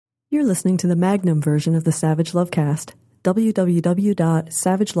You're listening to the Magnum version of the Savage Lovecast.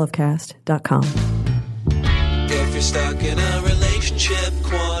 www.savagelovecast.com. If you're stuck in a relationship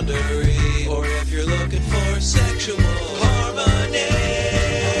quandary, or if you're looking for sexual harmony,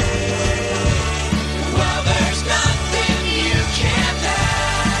 well, there's nothing you can't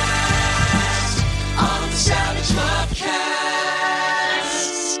ask on the Savage Lovecast.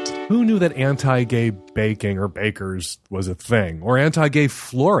 Who knew that anti-gay baking or bakers was a thing? Or anti-gay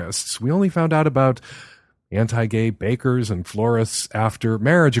florists? We only found out about anti-gay bakers and florists after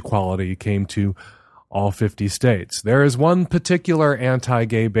marriage equality came to all 50 states. There is one particular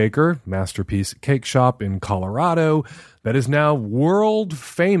anti-gay baker, Masterpiece Cake Shop in Colorado, that is now world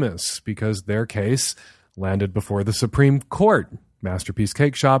famous because their case landed before the Supreme Court. Masterpiece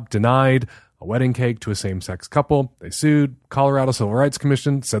Cake Shop denied a wedding cake to a same-sex couple. They sued. Colorado Civil Rights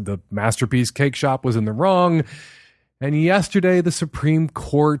Commission said the Masterpiece Cake Shop was in the wrong. And yesterday, the Supreme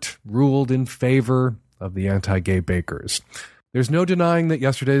Court ruled in favor of the anti-gay bakers. There's no denying that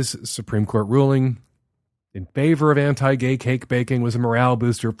yesterday's Supreme Court ruling in favor of anti-gay cake baking was a morale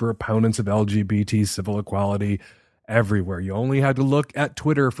booster for opponents of LGBT civil equality everywhere. You only had to look at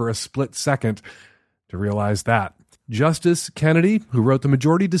Twitter for a split second to realize that. Justice Kennedy, who wrote the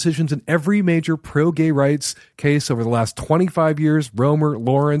majority decisions in every major pro-gay rights case over the last 25 years, Romer,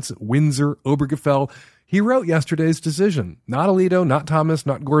 Lawrence, Windsor, Obergefell, he wrote yesterday's decision. Not Alito, not Thomas,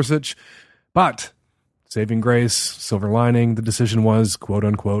 not Gorsuch, but saving grace, silver lining, the decision was,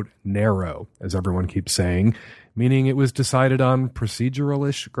 quote-unquote, narrow, as everyone keeps saying, meaning it was decided on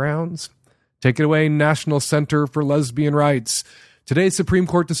procedural-ish grounds. Take it away, National Center for Lesbian Rights. Today's Supreme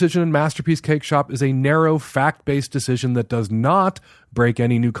Court decision in Masterpiece Cake Shop is a narrow, fact-based decision that does not break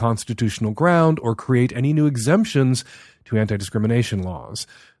any new constitutional ground or create any new exemptions to anti-discrimination laws.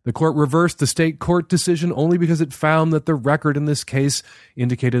 The court reversed the state court decision only because it found that the record in this case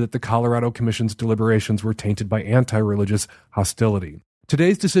indicated that the Colorado Commission's deliberations were tainted by anti-religious hostility.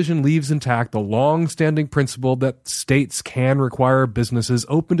 Today's decision leaves intact the long-standing principle that states can require businesses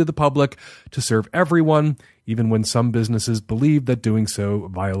open to the public to serve everyone, even when some businesses believe that doing so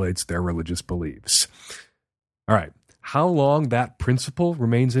violates their religious beliefs. All right. How long that principle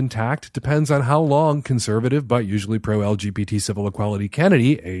remains intact depends on how long conservative but usually pro-LGBT civil equality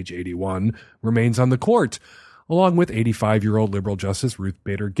Kennedy, age 81, remains on the court, along with 85-year-old liberal Justice Ruth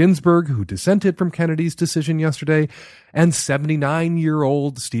Bader Ginsburg, who dissented from Kennedy's decision yesterday, and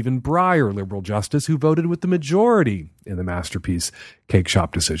 79-year-old Stephen Breyer, liberal justice, who voted with the majority in the Masterpiece Cake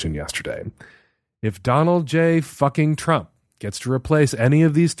Shop decision yesterday. If Donald J. fucking Trump gets to replace any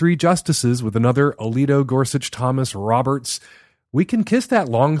of these three justices with another Alito, Gorsuch, Thomas, Roberts, we can kiss that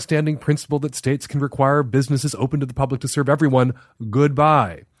long-standing principle that states can require businesses open to the public to serve everyone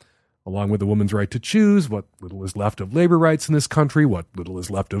goodbye. Along with the woman's right to choose, what little is left of labor rights in this country, what little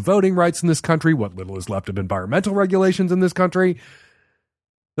is left of voting rights in this country, what little is left of environmental regulations in this country,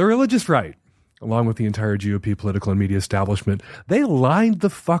 the religious right, along with the entire GOP political and media establishment, they lined the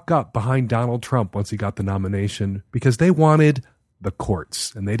fuck up behind Donald Trump once he got the nomination because they wanted the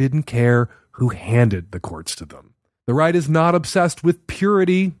courts, and they didn't care who handed the courts to them. The right is not obsessed with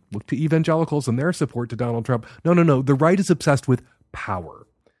purity. Look to evangelicals and their support to Donald Trump. No. The right is obsessed with power.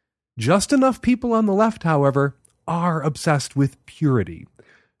 Just enough people on the left, however, are obsessed with purity.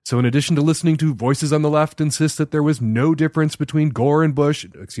 So in addition to listening to voices on the left insist that there was no difference between Gore and Bush,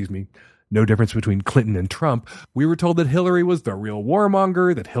 no difference between Clinton and Trump, we were told that Hillary was the real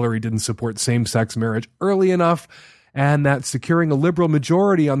warmonger, that Hillary didn't support same-sex marriage early enough, and that securing a liberal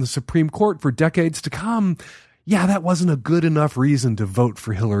majority on the Supreme Court for decades to come, that wasn't a good enough reason to vote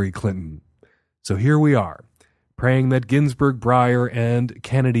for Hillary Clinton. So here we are, praying that Ginsburg, Breyer, and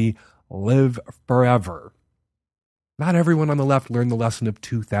Kennedy live forever. Not everyone on the left learned the lesson of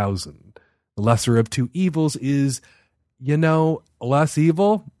 2000. The lesser of two evils is, less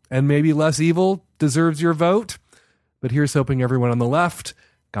evil, and maybe less evil deserves your vote. But here's hoping everyone on the left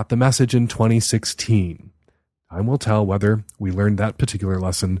got the message in 2016. Time will tell whether we learned that particular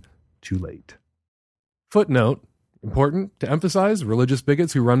lesson too late. Footnote. Important to emphasize, religious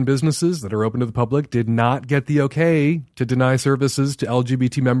bigots who run businesses that are open to the public did not get the okay to deny services to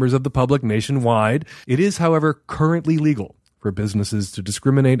LGBT members of the public nationwide. It is, however, currently legal for businesses to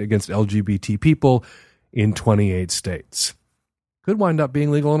discriminate against LGBT people in 28 states. Could wind up being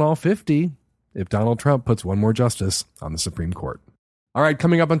legal in all 50 if Donald Trump puts one more justice on the Supreme Court. All right,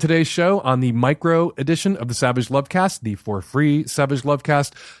 coming up on today's show, on the micro edition of the Savage Lovecast, the for free Savage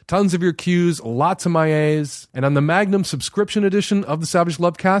Lovecast, tons of your Qs, lots of my A's, and on the Magnum subscription edition of the Savage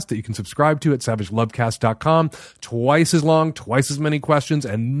Lovecast that you can subscribe to at savagelovecast.com, twice as long, twice as many questions,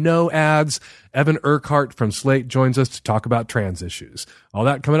 and no ads. Evan Urquhart from Slate joins us to talk about trans issues. All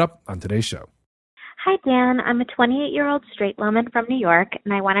that coming up on today's show. Hi, Dan. I'm a 28-year-old straight woman from New York,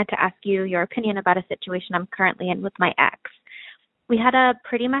 and I wanted to ask you your opinion about a situation I'm currently in with my ex. We had a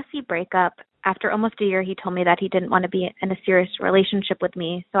pretty messy breakup. After almost a year, he told me that he didn't want to be in a serious relationship with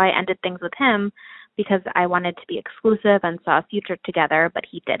me, so I ended things with him because I wanted to be exclusive and saw a future together, but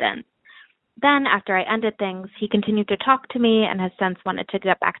he didn't. Then, after I ended things, he continued to talk to me and has since wanted to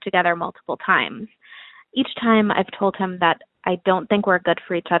get back together multiple times. Each time, I've told him that I don't think we're good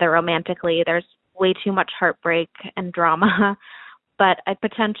for each other romantically. There's way too much heartbreak and drama, but I'd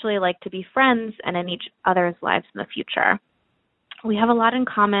potentially like to be friends and in each other's lives in the future. We have a lot in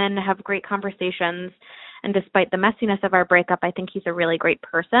common, have great conversations, and despite the messiness of our breakup, I think he's a really great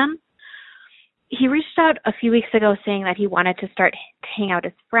person. He reached out a few weeks ago saying that he wanted to start to hang out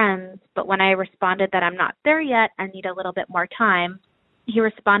as friends, but when I responded that I'm not there yet and need a little bit more time, he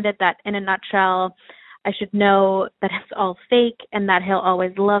responded that in a nutshell, I should know that it's all fake and that he'll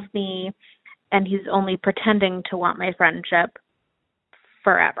always love me and he's only pretending to want my friendship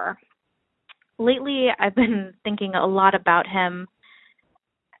forever. Lately, I've been thinking a lot about him.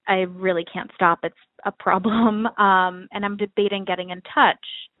 I really can't stop. It's a problem. And I'm debating getting in touch.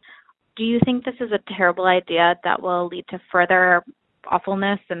 Do you think this is a terrible idea that will lead to further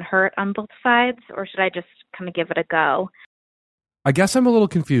awfulness and hurt on both sides? Or should I just kind of give it a go? I guess I'm a little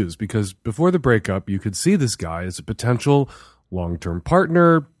confused because before the breakup, you could see this guy as a potential long-term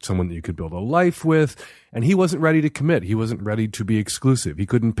partner, someone that you could build a life with, and he wasn't ready to commit. He wasn't ready to be exclusive. He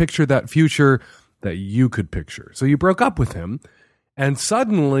couldn't picture that future that you could picture. So you broke up with him, and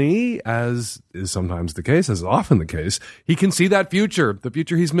suddenly, as is sometimes the case, as is often the case, he can see that future, the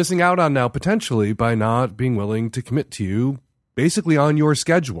future he's missing out on now potentially by not being willing to commit to you basically on your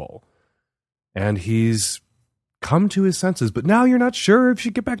schedule. And he's come to his senses, but now you're not sure if you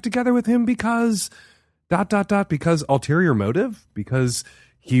should get back together with him because... because ulterior motive, because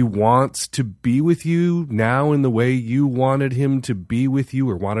he wants to be with you now in the way you wanted him to be with you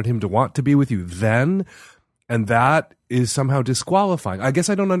or wanted him to want to be with you then, and that is somehow disqualifying. I guess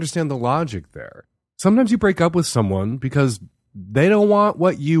I don't understand the logic there. Sometimes you break up with someone because they don't want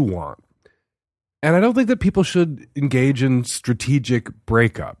what you want. And I don't think that people should engage in strategic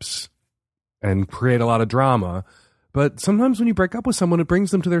breakups and create a lot of drama. But sometimes when you break up with someone, it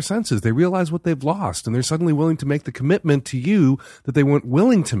brings them to their senses. They realize what they've lost, and they're suddenly willing to make the commitment to you that they weren't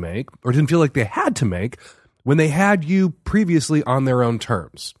willing to make or didn't feel like they had to make when they had you previously on their own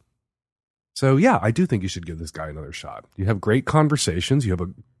terms. So, yeah, I do think you should give this guy another shot. You have great conversations. You have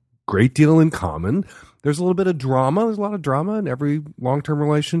a great deal in common. There's a little bit of drama. There's a lot of drama in every long-term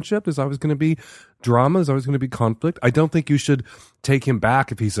relationship. There's always going to be drama. There's always going to be conflict. I don't think you should take him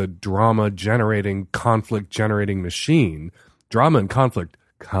back if he's a drama-generating, conflict-generating machine. Drama and conflict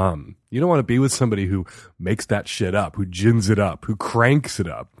come. You don't want to be with somebody who makes that shit up, who gins it up, who cranks it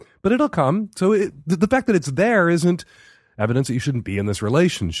up. But it'll come. So the fact that it's there isn't evidence that you shouldn't be in this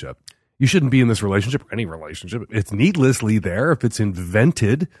relationship. You shouldn't be in this relationship or any relationship. It's needlessly there if it's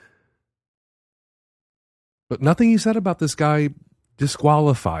invented. But nothing you said about this guy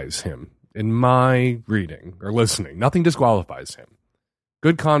disqualifies him in my reading or listening. Nothing disqualifies him.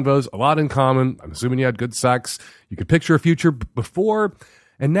 Good convos, a lot in common. I'm assuming you had good sex. You could picture a future before.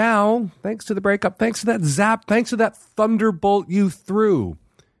 And now, thanks to the breakup, thanks to that zap, thanks to that thunderbolt you threw,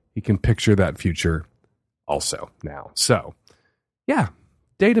 he can picture that future also now. So, yeah,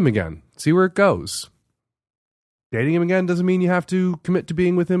 date him again. See where it goes. Dating him again doesn't mean you have to commit to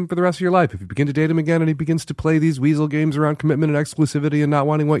being with him for the rest of your life. If you begin to date him again and he begins to play these weasel games around commitment and exclusivity and not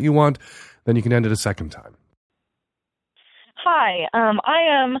wanting what you want, then you can end it a second time. Hi, I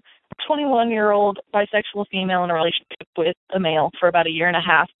am a 21-year-old bisexual female in a relationship with a male for about a year and a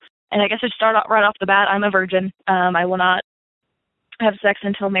half. And I guess to start out right off the bat, I'm a virgin. I will not have sex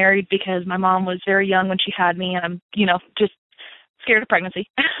until married because my mom was very young when she had me, and I'm, just scared of pregnancy.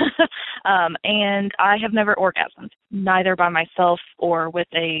 And I have never orgasmed, neither by myself or with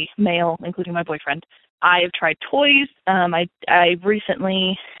a male, including my boyfriend. I have tried toys. I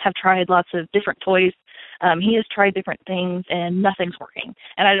recently have tried lots of different toys. He has tried different things, and nothing's working.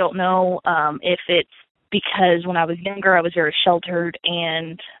 And I don't know if it's because when I was younger, I was very sheltered,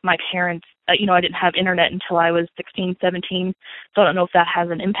 and my parents, I didn't have internet until I was 16, 17. So I don't know if that has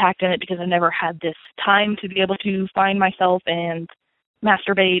an impact in it because I never had this time to be able to find myself and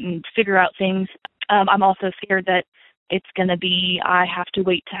masturbate and figure out things. I'm also scared that it's going to be, I have to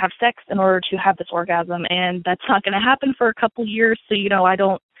wait to have sex in order to have this orgasm, and that's not going to happen for a couple years. So, I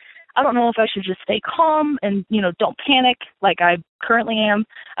don't know if I should just stay calm and, don't panic like I currently am.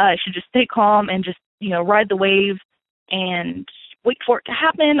 I should just stay calm and just, ride the wave and wait for it to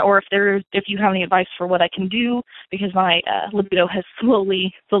happen, or if you have any advice for what I can do, because my libido has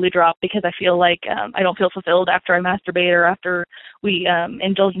slowly dropped, because I feel like I don't feel fulfilled after I masturbate or after we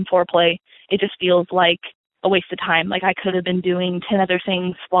indulge in foreplay. It just feels like a waste of time. Like I could have been doing 10 other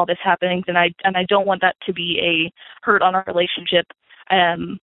things while this happens, and I don't want that to be a hurt on our relationship.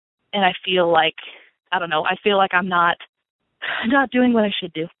 And I feel like, I don't know, I feel like I'm not doing what I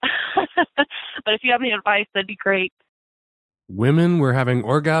should do. But if you have any advice, that'd be great. Women were having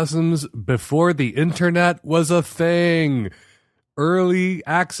orgasms before the internet was a thing. Early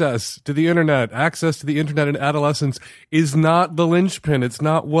access to the internet in adolescence is not the linchpin. It's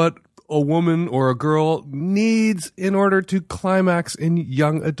not what a woman or a girl needs in order to climax in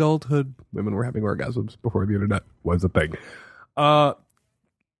young adulthood. Women were having orgasms before the internet was a thing.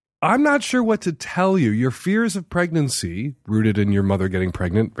 I'm not sure what to tell you. Your fears of pregnancy, rooted in your mother getting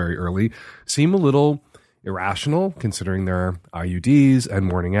pregnant very early, seem a little irrational, considering there are IUDs and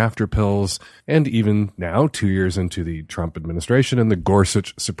morning after pills, and even now, 2 years into the Trump administration and the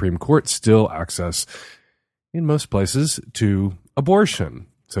Gorsuch Supreme Court, still access in most places to abortion.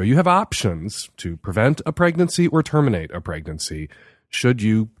 So you have options to prevent a pregnancy or terminate a pregnancy should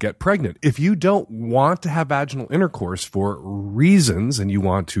you get pregnant. If you don't want to have vaginal intercourse for reasons, and you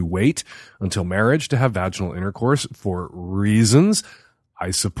want to wait until marriage to have vaginal intercourse for reasons,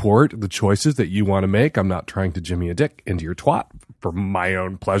 I support the choices that you want to make. I'm not trying to jimmy a dick into your twat for my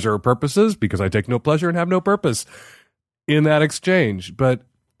own pleasure purposes, because I take no pleasure and have no purpose in that exchange. But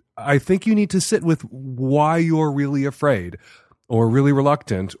I think you need to sit with why you're really afraid or really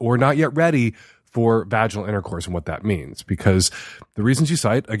reluctant or not yet ready for vaginal intercourse and what that means. Because the reasons you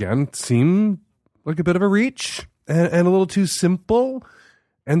cite, again, seem like a bit of a reach and a little too simple.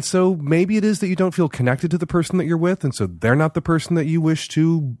 And so maybe it is that you don't feel connected to the person that you're with, and so they're not the person that you wish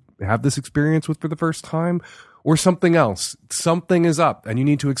to have this experience with for the first time, or something else. Something is up, and you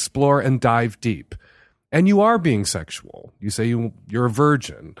need to explore and dive deep. And you are being sexual. You say you're a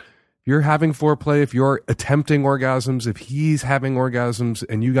virgin. If you're having foreplay, if you're attempting orgasms, if he's having orgasms,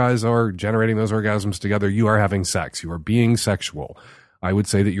 and you guys are generating those orgasms together, you are having sex. You are being sexual. I would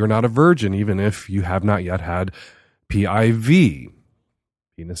say that you're not a virgin, even if you have not yet had PIV.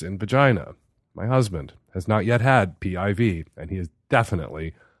 Penis in vagina. My husband has not yet had PIV, and he is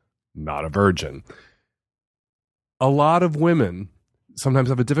definitely not a virgin. A lot of women sometimes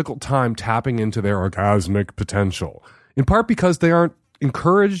have a difficult time tapping into their orgasmic potential, in part because they aren't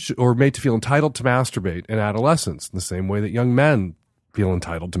encouraged or made to feel entitled to masturbate in adolescence, in the same way that young men feel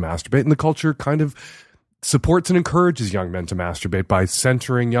entitled to masturbate. And the culture kind of supports and encourages young men to masturbate by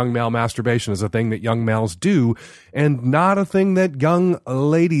centering young male masturbation as a thing that young males do and not a thing that young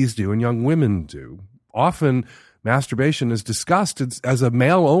ladies do and young women do. Often masturbation is discussed as a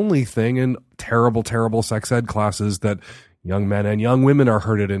male-only thing in terrible, terrible sex ed classes that young men and young women are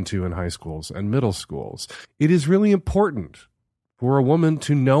herded into in high schools and middle schools. It is really important for a woman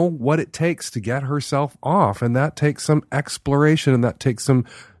to know what it takes to get herself off, and that takes some exploration and that takes some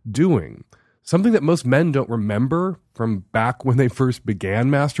doing. Something that most men don't remember from back when they first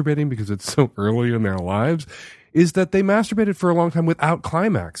began masturbating, because it's so early in their lives, is that they masturbated for a long time without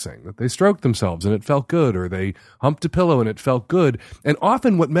climaxing, that they stroked themselves and it felt good, or they humped a pillow and it felt good. And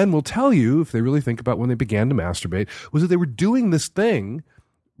often what men will tell you, if they really think about when they began to masturbate, was that they were doing this thing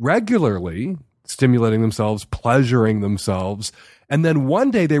regularly, stimulating themselves, pleasuring themselves, and then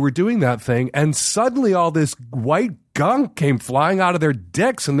one day they were doing that thing, and suddenly all this white gunk came flying out of their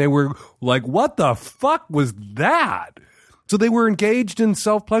dicks, and they were like, what the fuck was that? So they were engaged in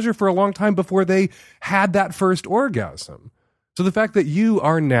self-pleasure for a long time before they had that first orgasm. So the fact that you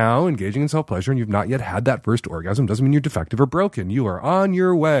are now engaging in self-pleasure and you've not yet had that first orgasm doesn't mean you're defective or broken. You are on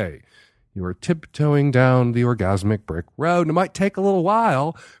your way. You are tiptoeing down the orgasmic brick road. And it might take a little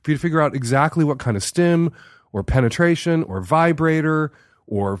while for you to figure out exactly what kind of stim or penetration or vibrator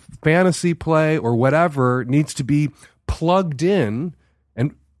or fantasy play or whatever needs to be plugged in,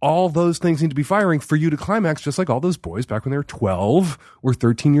 and all those things need to be firing for you to climax, just like all those boys back when they were 12 or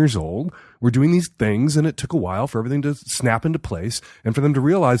 13 years old were doing these things, and it took a while for everything to snap into place and for them to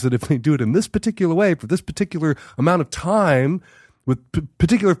realize that if they do it in this particular way for this particular amount of time with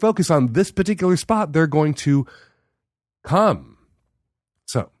particular focus on this particular spot, they're going to come.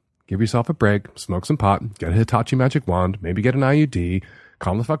 So give yourself a break, smoke some pot, get a Hitachi magic wand, maybe get an IUD,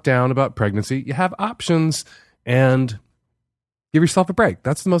 calm the fuck down about pregnancy. You have options, and Give yourself a break.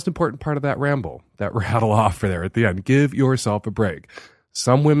 That's the most important part of that ramble, that rattle off for there at the end. Give yourself a break.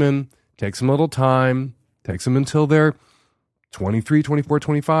 Some women, takes them a little time, takes them until they're 23, 24,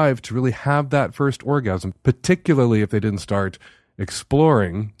 25 to really have that first orgasm, particularly if they didn't start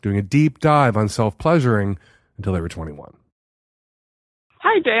exploring, doing a deep dive on self-pleasuring until they were 21.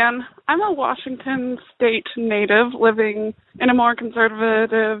 Hi, Dan. I'm a Washington State native living in a more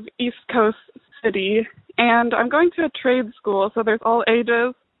conservative East Coast city, and I'm going to a trade school, so there's all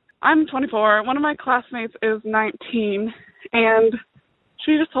ages. I'm 24. One of my classmates is 19, and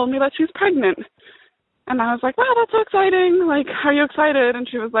she just told me that she's pregnant. And I was like, wow, that's so exciting. Like, are you excited? And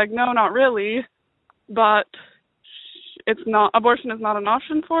she was like, no, not really. But abortion is not an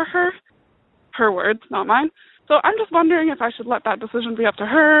option for her. Her words, not mine. So I'm just wondering if I should let that decision be up to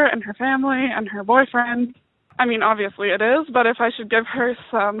her and her family and her boyfriend. I mean, obviously it is, but if I should give her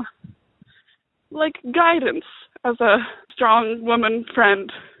some, guidance as a strong woman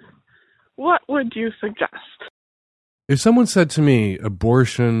friend, what would you suggest? If someone said to me,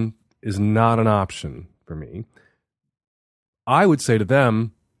 abortion is not an option for me, I would say to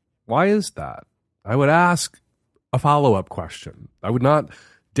them, why is that? I would ask a follow-up question. I would not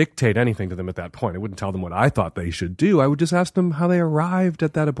dictate anything to them at that point. I wouldn't tell them what I thought they should do. I would just ask them how they arrived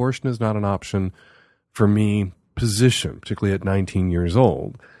at that abortion is not an option for me position, particularly at 19 years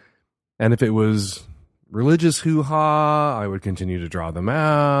old. And if it was religious hoo-ha, I would continue to draw them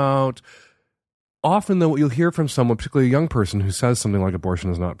out. Often, though, what you'll hear from someone, particularly a young person who says something like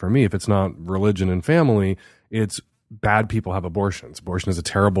abortion is not for me, if it's not religion and family, it's bad people have abortions. Abortion is a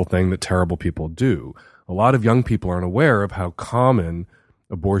terrible thing that terrible people do. A lot of young people aren't aware of how common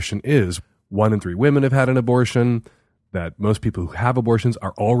abortion is. 1 in 3 women have had an abortion, that most people who have abortions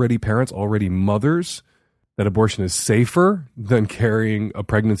are already parents, already mothers, that abortion is safer than carrying a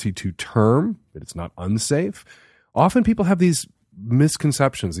pregnancy to term, that it's not unsafe. Often people have these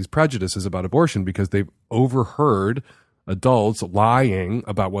misconceptions, these prejudices about abortion because they've overheard adults lying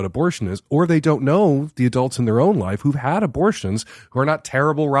about what abortion is, or they don't know the adults in their own life who've had abortions who are not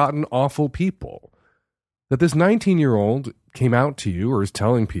terrible, rotten, awful people. That this 19-year-old came out to you or is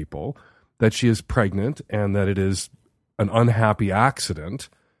telling people that she is pregnant and that it is an unhappy accident,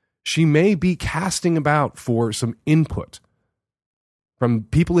 she may be casting about for some input from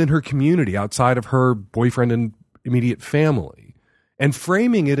people in her community outside of her boyfriend and immediate family and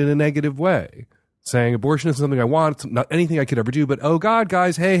framing it in a negative way, saying abortion is something I want, it's not anything I could ever do, but oh God,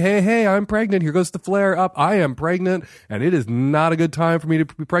 guys, hey, I'm pregnant. Here goes the flare up. I am pregnant, and it is not a good time for me to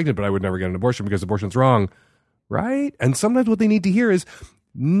be pregnant, but I would never get an abortion because abortion's wrong, right? And sometimes what they need to hear is,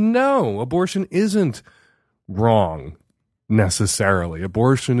 no, abortion isn't wrong necessarily.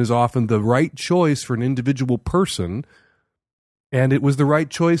 Abortion is often the right choice for an individual person, and it was the right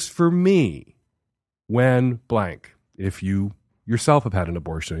choice for me when blank. If you yourself have had an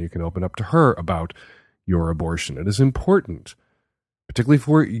abortion, you can open up to her about your abortion. It is important, particularly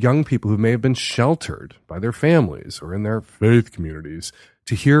for young people who may have been sheltered by their families or in their faith communities,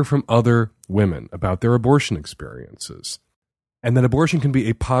 to hear from other women about their abortion experiences. And that abortion can be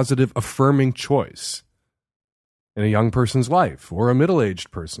a positive, affirming choice in a young person's life or a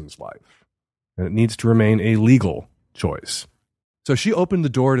middle-aged person's life. And it needs to remain a legal choice. So she opened the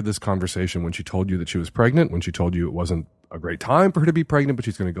door to this conversation when she told you that she was pregnant, when she told you it wasn't a great time for her to be pregnant, but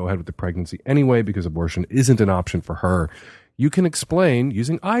she's going to go ahead with the pregnancy anyway because abortion isn't an option for her. You can explain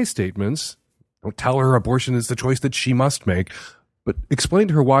using I statements. Don't tell her abortion is the choice that she must make, but explain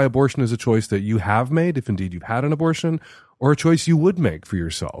to her why abortion is a choice that you have made, if indeed you've had an abortion, or a choice you would make for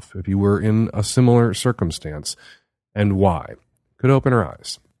yourself if you were in a similar circumstance, and why. Could open her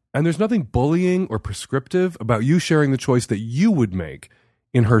eyes. And there's nothing bullying or prescriptive about you sharing the choice that you would make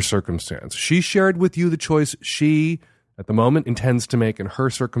in her circumstance. She shared with you the choice she, at the moment, intends to make in her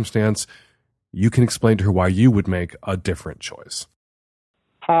circumstance. You can explain to her why you would make a different choice.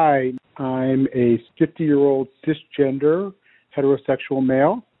 Hi, I'm a 50-year-old cisgender heterosexual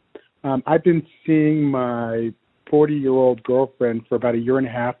male. I've been seeing my 40-year-old girlfriend for about a year and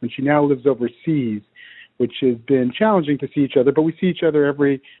a half, and she now lives overseas, which has been challenging to see each other, but we see each other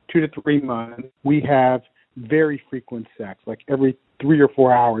every 2 to 3 months. We have very frequent sex, like every 3 or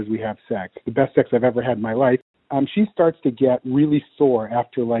 4 hours we have sex, the best sex I've ever had in my life. She starts to get really sore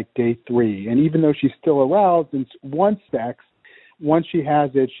after like day 3, and even though she's still aroused and wants sex, once she has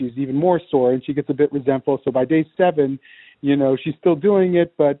it, she's even more sore, and she gets a bit resentful. So by day 7, she's still doing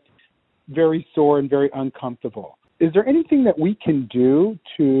it, but very sore and very uncomfortable. Is there anything that we can do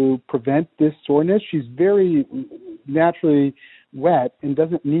to prevent this soreness? She's very naturally wet and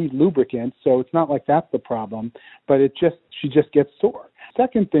doesn't need lubricant, so it's not like that's the problem, but she just gets sore.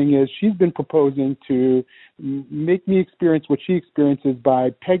 Second thing is she's been proposing to make me experience what she experiences by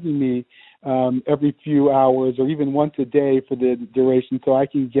pegging me every few hours or even once a day for the duration so I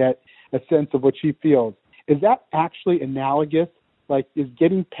can get a sense of what she feels. Is that actually analogous? Like, is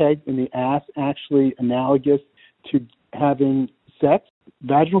getting pegged in the ass actually analogous to having sex,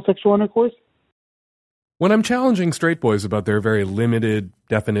 vaginal sexual intercourse? When I'm challenging straight boys about their very limited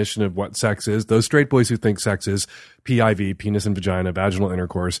definition of what sex is, those straight boys who think sex is PIV, penis and vagina, vaginal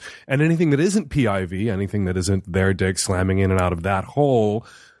intercourse, and anything that isn't PIV, anything that isn't their dick slamming in and out of that hole,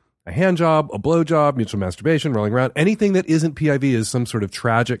 a hand job, a blow job, mutual masturbation, rolling around, anything that isn't PIV is some sort of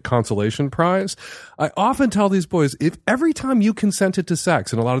tragic consolation prize. I often tell these boys, if every time you consented to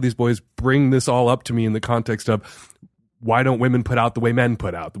sex, and a lot of these boys bring this all up to me in the context of, why don't women put out the way men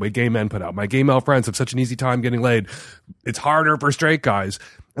put out, the way gay men put out? My gay male friends have such an easy time getting laid. It's harder for straight guys.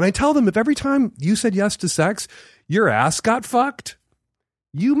 And I tell them, if every time you said yes to sex, your ass got fucked,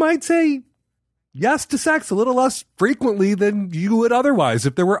 you might say yes to sex a little less frequently than you would otherwise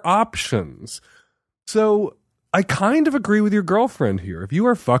if there were options. So I kind of agree with your girlfriend here. If you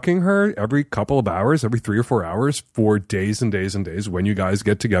are fucking her every couple of hours, every 3 or 4 hours for days and days and days when you guys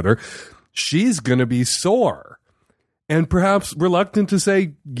get together, she's going to be sore. And perhaps reluctant to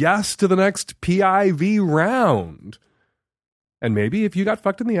say yes to the next PIV round. And maybe if you got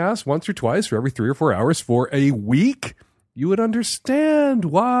fucked in the ass once or twice for every 3 or 4 hours for a week, you would understand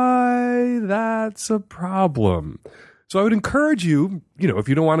why that's a problem. So I would encourage you, if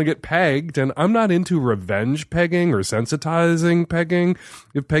you don't want to get pegged, and I'm not into revenge pegging or sensitizing pegging.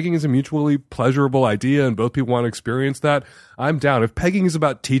 If pegging is a mutually pleasurable idea and both people want to experience that, I'm down. If pegging is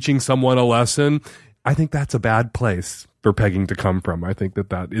about teaching someone a lesson, I think that's a bad place for pegging to come from. I think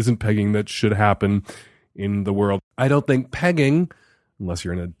that isn't pegging that should happen in the world. I don't think pegging, unless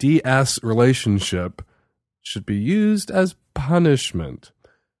you're in a DS relationship, should be used as punishment.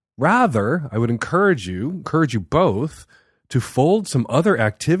 Rather, I would encourage you both to fold some other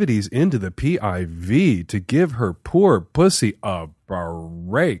activities into the PIV to give her poor pussy a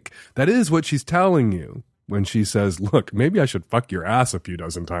break. That is what she's telling you when she says, look, maybe I should fuck your ass a few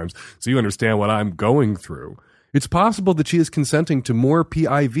dozen times so you understand what I'm going through. It's possible that she is consenting to more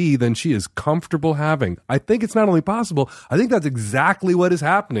PIV than she is comfortable having. I think it's not only possible, I think that's exactly what is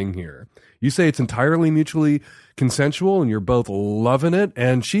happening here. You say it's entirely mutually consensual and you're both loving it,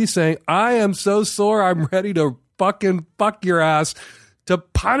 and she's saying, I am so sore, I'm ready to fucking fuck your ass to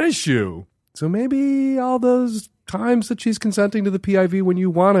punish you. So maybe all those times that she's consenting to the PIV when you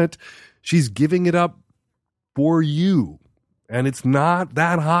want it, she's giving it up for you. And it's not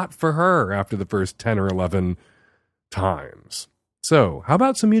that hot for her after the first 10 or 11 times. So how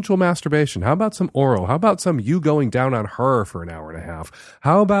about some mutual masturbation? How about some oral? How about some you going down on her for an hour and a half?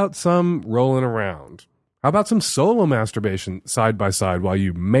 How about some rolling around? How about some solo masturbation side by side while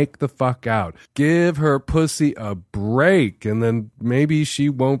you make the fuck out? Give her pussy a break, and then maybe she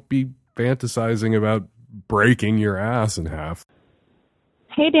won't be fantasizing about breaking your ass in half.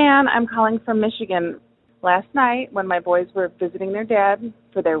 Hey, Dan, I'm calling from Michigan. Last night, when my boys were visiting their dad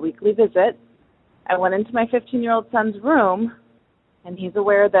for their weekly visit, I went into my 15-year-old son's room, and he's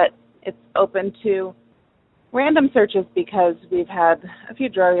aware that it's open to random searches because we've had a few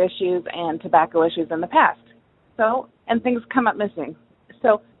drug issues and tobacco issues in the past. And things come up missing.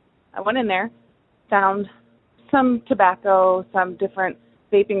 So I went in there, found some tobacco, some different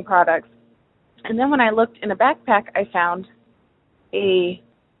vaping products, and then when I looked in a backpack, I found a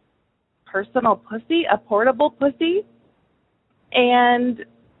personal pussy, a portable pussy, and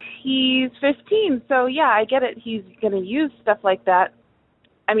he's 15, so yeah, I get it. He's going to use stuff like that.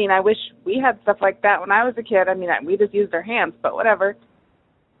 I mean, I wish we had stuff like that when I was a kid. I mean, we just used our hands, but whatever.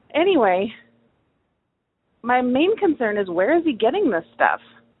 Anyway, my main concern is, where is he getting this stuff?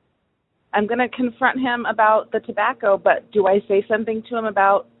 I'm going to confront him about the tobacco, but do I say something to him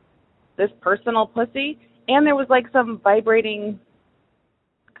about this personal pussy? And there was like some vibrating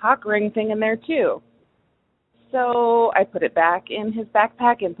cock ring thing in there too. So I put it back in his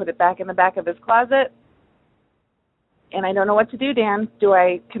backpack and put it back in the back of his closet. And I don't know what to do, Dan. Do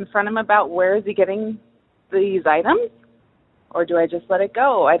I confront him about where is he getting these items? Or do I just let it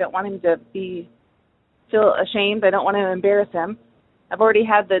go? I don't want him to feel ashamed. I don't want to embarrass him. I've already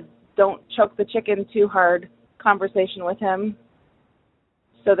had the don't choke the chicken too hard conversation with him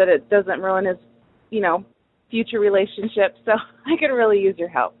so that it doesn't ruin his, future relationship. So I could really use your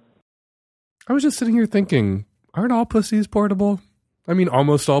help. I was just sitting here thinking, aren't all pussies portable? I mean,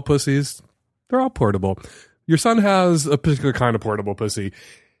 almost all pussies. They're all portable. Your son has a particular kind of portable pussy.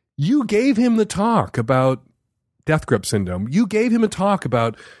 You gave him the talk about death grip syndrome. You gave him a talk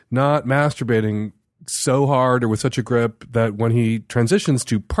about not masturbating so hard or with such a grip that when he transitions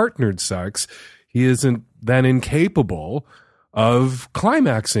to partnered sex, he isn't then incapable of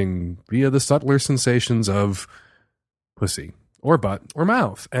climaxing via the subtler sensations of pussy or butt or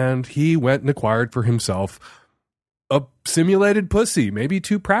mouth. And he went and acquired for himself a simulated pussy, maybe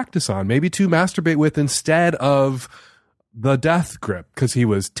to practice on, maybe to masturbate with instead of the death grip, because he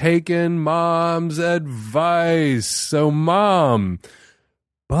was taking mom's advice. So mom,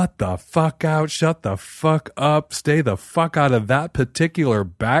 butt the fuck out, shut the fuck up, stay the fuck out of that particular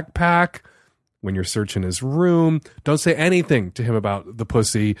backpack. When you're searching his room, don't say anything to him about the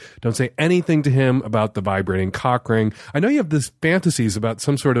pussy. Don't say anything to him about the vibrating cock ring. I know you have these fantasies about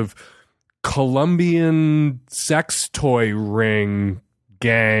some sort of Colombian sex toy ring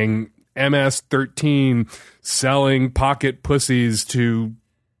gang, MS-13, selling pocket pussies to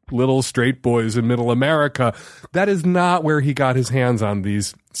little straight boys in middle America. That is not where he got his hands on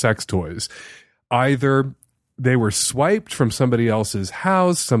these sex toys. Either they were swiped from somebody else's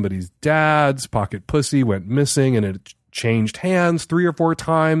house, somebody's dad's pocket pussy went missing and it changed hands 3 or 4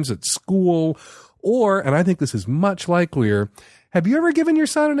 times at school. Or, and I think this is much likelier, have you ever given your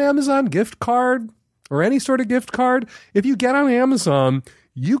son an Amazon gift card or any sort of gift card? If you get on Amazon,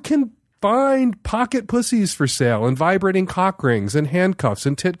 you can find pocket pussies for sale and vibrating cock rings and handcuffs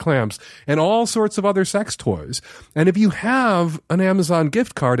and tit clamps and all sorts of other sex toys. And if you have an Amazon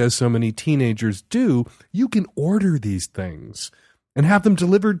gift card, as so many teenagers do, you can order these things and have them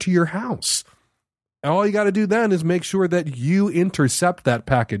delivered to your house. And all you got to do then is make sure that you intercept that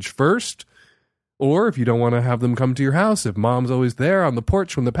package first. Or if you don't want to have them come to your house, if mom's always there on the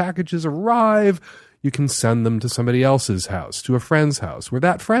porch when the packages arrive, you can send them to somebody else's house, to a friend's house, where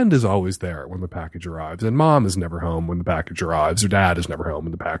that friend is always there when the package arrives, and mom is never home when the package arrives, or dad is never home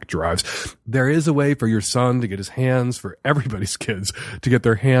when the package arrives. There is a way for your son to get his hands, for everybody's kids, to get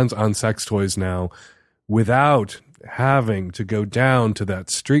their hands on sex toys now without having to go down to that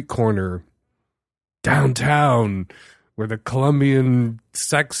street corner downtown where the Colombian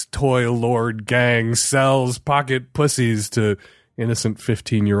sex toy lord gang sells pocket pussies to innocent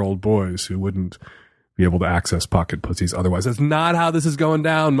 15-year-old boys who wouldn't be able to access pocket pussies otherwise. That's not how this is going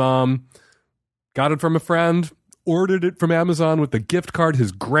down, Mom. Got it from a friend, ordered it from Amazon with the gift card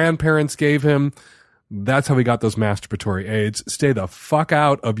his grandparents gave him. That's how he got those masturbatory aids. Stay the fuck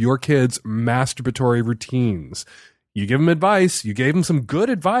out of your kids' masturbatory routines. You give them advice. You gave them some good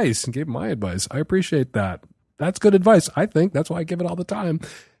advice and gave them my advice. I appreciate that. That's good advice, I think. That's why I give it all the time.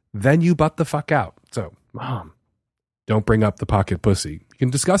 Then you butt the fuck out. So, Mom, don't bring up the pocket pussy. You can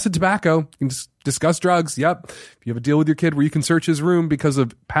discuss the tobacco. You can discuss drugs. Yep. If you have a deal with your kid where you can search his room because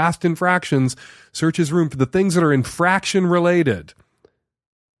of past infractions, search his room for the things that are infraction related,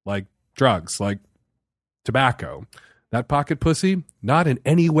 like drugs, like tobacco. That pocket pussy, not in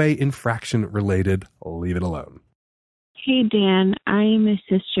any way infraction related. Leave it alone. Hey, Dan. I am a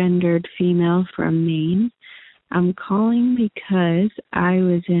cisgendered female from Maine. I'm calling because I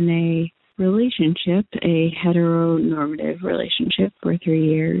was in a relationship, a heteronormative relationship for 3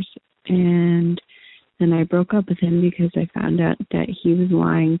 years, and then I broke up with him because I found out that he was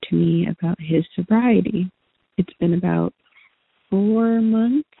lying to me about his sobriety. It's been about 4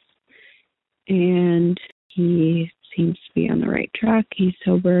 months, and he seems to be on the right track. He's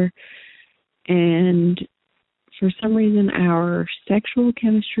sober, and for some reason our sexual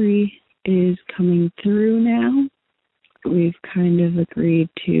chemistry is coming through now. We've kind of agreed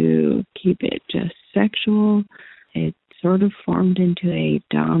to keep it just sexual. It sort of formed into a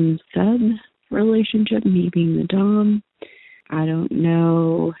dom-sub relationship, me being the dom. I don't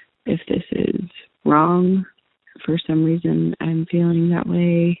know if this is wrong. For some reason, I'm feeling that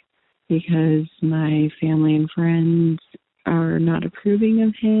way because my family and friends are not approving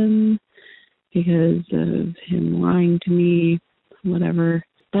of him because of him lying to me, whatever.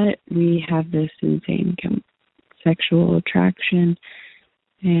 But we have this insane sexual attraction,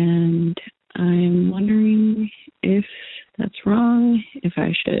 and I'm wondering if that's wrong, if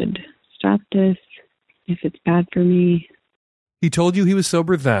I should stop this, if it's bad for me. He told you he was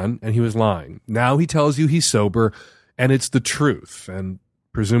sober then, and he was lying. Now he tells you he's sober, and it's the truth. And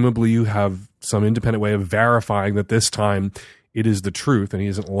presumably you have some independent way of verifying that this time it is the truth, and he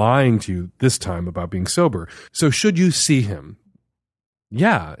isn't lying to you this time about being sober. So should you see him?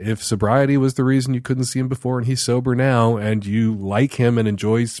 Yeah, if sobriety was the reason you couldn't see him before and he's sober now and you like him and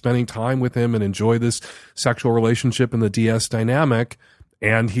enjoy spending time with him and enjoy this sexual relationship and the DS dynamic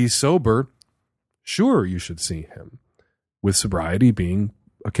and he's sober, sure, you should see him, with sobriety being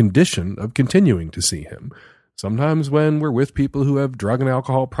a condition of continuing to see him. Sometimes when we're with people who have drug and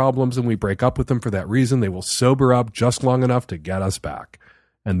alcohol problems and we break up with them for that reason, they will sober up just long enough to get us back.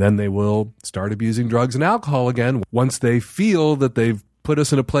 And then they will start abusing drugs and alcohol again once they feel that they've put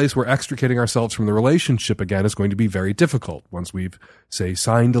us in a place where extricating ourselves from the relationship again is going to be very difficult. Once we've, say,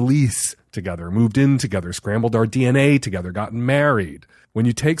 signed a lease together, moved in together, scrambled our DNA together, gotten married. When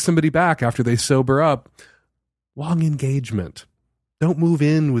you take somebody back after they sober up, long engagement. Don't move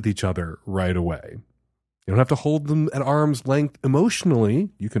in with each other right away. You don't have to hold them at arm's length emotionally.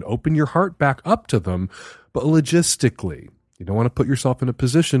 You can open your heart back up to them, but logistically, you don't want to put yourself in a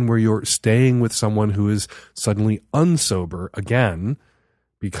position where you're staying with someone who is suddenly unsober again,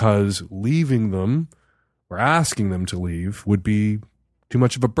 because leaving them or asking them to leave would be too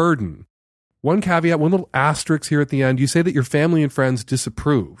much of a burden. One caveat, one little asterisk here at the end. You say that your family and friends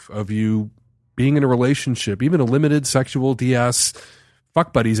disapprove of you being in a relationship, even a limited sexual DS,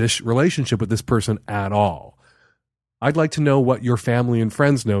 fuck buddies-ish relationship with this person at all. I'd like to know what your family and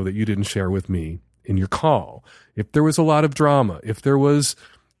friends know that you didn't share with me in your call. If there was a lot of drama, if there was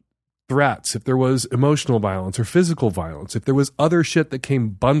threats, if there was emotional violence or physical violence, if there was other shit that came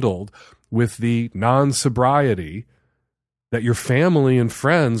bundled with the non-sobriety that your family and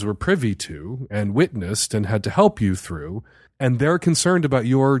friends were privy to and witnessed and had to help you through, and they're concerned about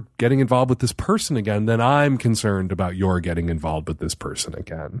your getting involved with this person again, then I'm concerned about your getting involved with this person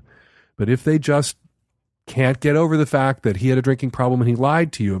again. But if they just can't get over the fact that he had a drinking problem and he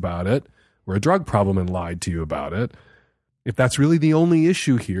lied to you about it, or a drug problem and lied to you about it, if that's really the only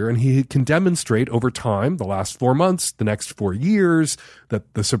issue here, and he can demonstrate over time, the last 4 months, the next 4 years,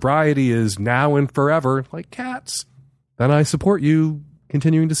 that the sobriety is now and forever, like cats, then I support you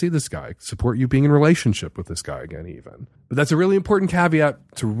continuing to see this guy, support you being in relationship with this guy again even. But that's a really important caveat.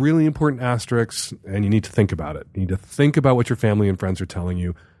 It's a really important asterisk, and you need to think about it. You need to think about what your family and friends are telling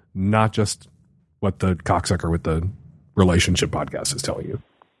you, not just what the cocksucker with the relationship podcast is telling you.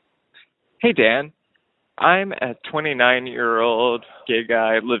 Hey, Dan. I'm a 29-year-old gay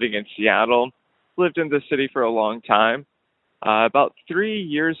guy living in Seattle. Lived in the city for a long time. About 3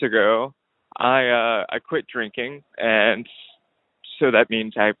 years ago, I quit drinking, and so that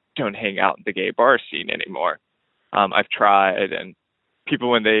means I don't hang out in the gay bar scene anymore. I've tried, and people,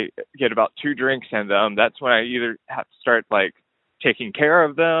 when they get about 2 drinks in them, that's when I either have to start, taking care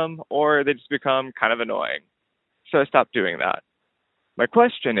of them, or they just become kind of annoying. So I stopped doing that. My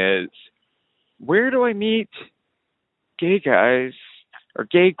question is, where do I meet gay guys or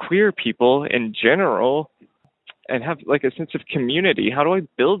gay queer people in general and have a sense of community? How do I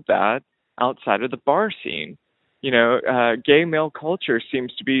build that outside of the bar scene? Gay male culture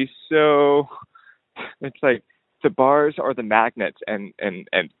seems to be so, it's like the bars are the magnets and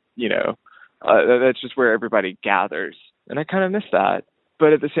that's just where everybody gathers. And I kind of miss that.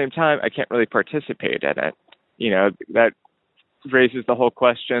 But at the same time, I can't really participate in it. That raises the whole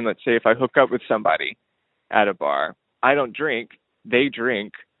question. Let's say if I hook up with somebody at a bar, I don't drink, they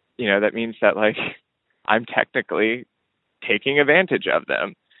drink, that means that I'm technically taking advantage of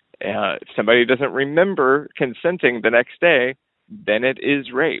them. If somebody doesn't remember consenting the next day, then it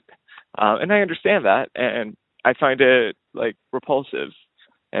is rape. And I understand that, and I find it repulsive.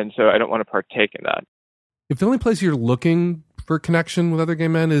 And so I don't want to partake in that. If the only place you're looking for connection with other gay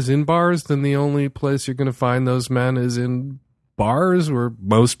men is in bars, then the only place you're going to find those men is in bars where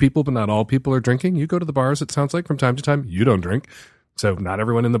most people, but not all people, are drinking. You go to the bars, it sounds like, from time to time. You don't drink. So not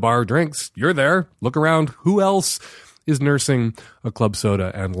everyone in the bar drinks. You're there. Look around. Who else is nursing a club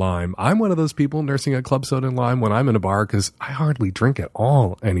soda and lime? I'm one of those people nursing a club soda and lime when I'm in a bar because I hardly drink at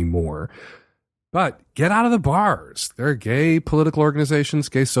all anymore. But get out of the bars. There are gay political organizations,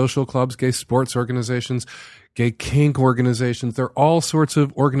 gay social clubs, gay sports organizations, gay kink organizations. There are all sorts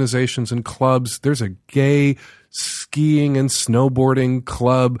of organizations and clubs. There's a gay skiing and snowboarding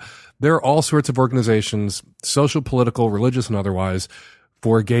club. There are all sorts of organizations, social, political, religious, and otherwise,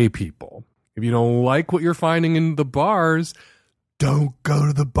 for gay people. If you don't like what you're finding in the bars, don't go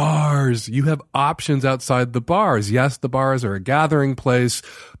to the bars. You have options outside the bars. Yes, the bars are a gathering place,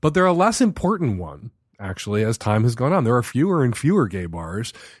 but they're a less important one, actually, as time has gone on. There are fewer and fewer gay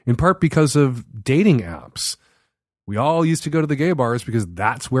bars, in part because of dating apps. We all used to go to the gay bars because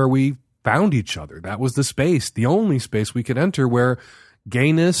that's where we found each other. That was the space, the only space we could enter where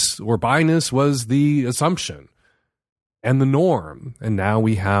gayness or biness was the assumption and the norm. And now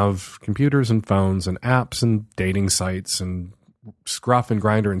we have computers and phones and apps and dating sites and Scruff and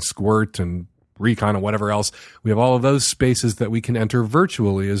Grindr and Squirt and Recon and whatever else. We have all of those spaces that we can enter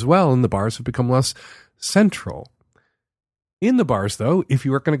virtually as well, and the bars have become less central. In the bars, though, if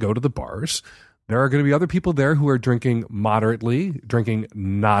you are going to go to the bars, there are going to be other people there who are drinking moderately, drinking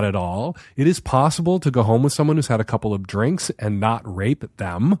not at all. It is possible to go home with someone who's had a couple of drinks and not rape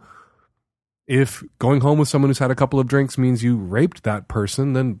them. If going home with someone who's had a couple of drinks means you raped that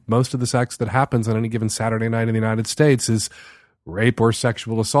person, then most of the sex that happens on any given Saturday night in the United States is rape or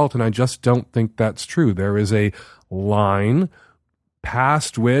sexual assault. And I just don't think that's true. There is a line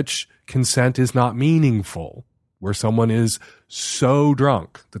past which consent is not meaningful, where someone is so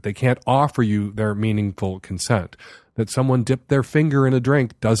drunk that they can't offer you their meaningful consent. That someone dipped their finger in a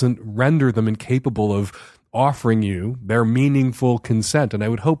drink doesn't render them incapable of offering you their meaningful consent. And I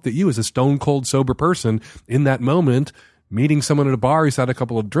would hope that you, as a stone cold sober person in that moment, meeting someone at a bar who's had a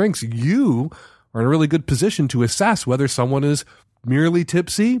couple of drinks, you are in a really good position to assess whether someone is merely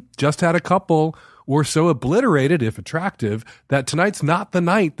tipsy, just had a couple, or so obliterated, if attractive, that tonight's not the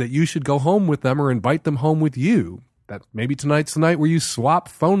night that you should go home with them or invite them home with you. That maybe tonight's the night where you swap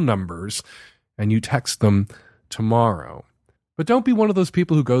phone numbers and you text them tomorrow. But don't be one of those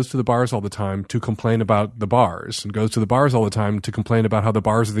people who goes to the bars all the time to complain about the bars and goes to the bars all the time to complain about how the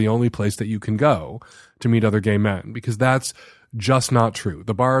bars are the only place that you can go to meet other gay men, because that's just not true.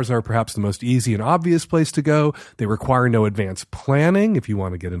 The bars are perhaps the most easy and obvious place to go. They require no advanced planning. If you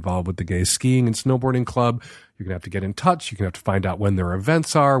want to get involved with the gay skiing and snowboarding club, you're going to have to get in touch. You're going to have to find out when their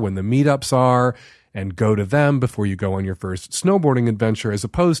events are, when the meetups are, and go to them before you go on your first snowboarding adventure, as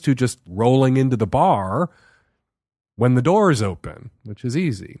opposed to just rolling into the bar when the door is open, which is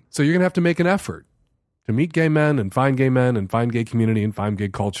easy. So you're going to have to make an effort to meet gay men and find gay community and find gay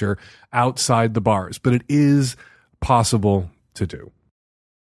culture outside the bars. But it is possible to do.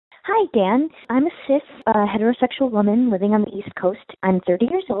 Hi, Dan. I'm a cis heterosexual woman living on the East Coast. I'm 30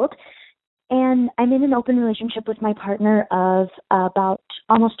 years old, and I'm in an open relationship with my partner of about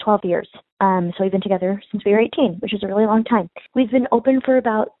almost 12 years. So we've been together since we were 18, which is a really long time. We've been open for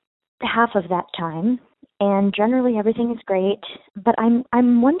about half of that time, and generally everything is great. But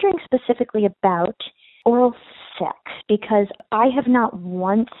I'm wondering specifically about oral sex, because I have not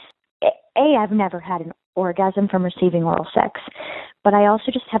once, I've never had an orgasm from receiving oral sex, but I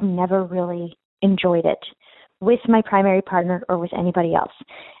also just have never really enjoyed it with my primary partner or with anybody else.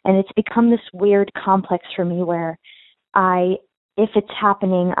 And it's become this weird complex for me where if it's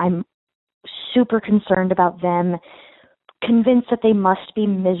happening, I'm super concerned about them, convinced that they must be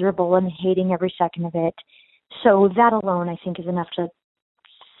miserable and hating every second of it. So that alone, I think, is enough to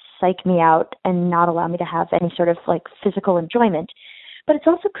psych me out and not allow me to have any sort of like physical enjoyment. But it's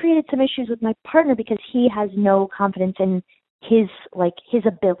also created some issues with my partner because he has no confidence in his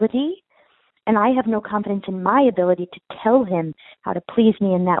ability, and I have no confidence in my ability to tell him how to please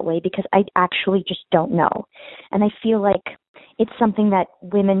me in that way, because I actually just don't know. And I feel like it's something that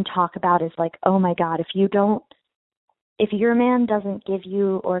women talk about is like, oh my God, if your man doesn't give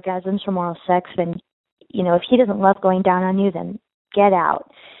you orgasms from oral sex, then, if he doesn't love going down on you, then get out.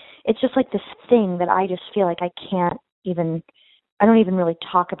 It's just like this thing that I just feel like I don't even really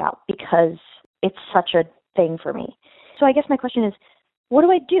talk about because it's such a thing for me. So I guess my question is, what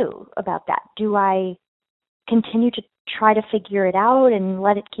do I do about that? Do I continue to try to figure it out and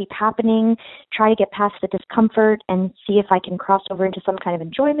let it keep happening, try to get past the discomfort and see if I can cross over into some kind of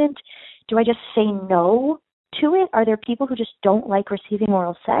enjoyment? Do I just say no to it? Are there people who just don't like receiving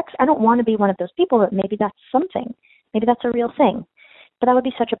oral sex? I don't want to be one of those people, but maybe that's something. Maybe that's a real thing. But that would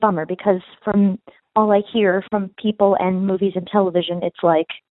be such a bummer, because from all I hear from people and movies and television, it's like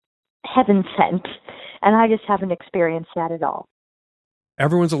heaven sent. And I just haven't experienced that at all.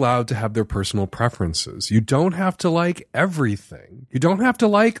 Everyone's allowed to have their personal preferences. You don't have to like everything. You don't have to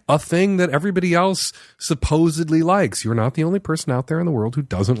like a thing that everybody else supposedly likes. You're not the only person out there in the world who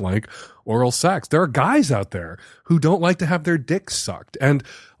doesn't like oral sex. There are guys out there who don't like to have their dicks sucked. And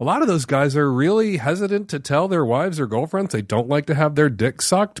a lot of those guys are really hesitant to tell their wives or girlfriends they don't like to have their dick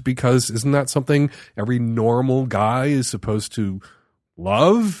sucked, because isn't that something every normal guy is supposed to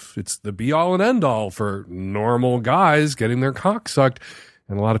love? It's the be all and end all for normal guys, getting their cock sucked.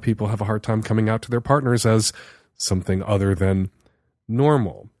 And a lot of people have a hard time coming out to their partners as something other than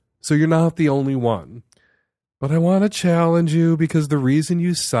normal. So you're not the only one. But I want to challenge you, because the reason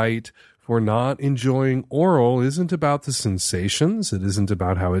you cite for not enjoying oral isn't about the sensations. It isn't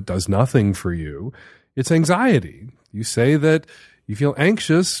about how it does nothing for you. It's anxiety. You say that you feel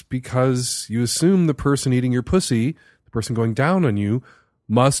anxious because you assume the person eating your pussy, the person going down on you,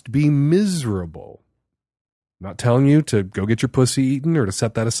 must be miserable. I'm not telling you to go get your pussy eaten or to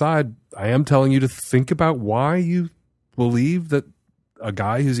set that aside. I am telling you to think about why you believe that a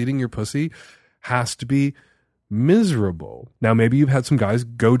guy who's eating your pussy has to be miserable. Now, maybe you've had some guys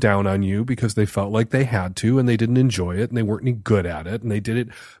go down on you because they felt like they had to and they didn't enjoy it and they weren't any good at it and they did it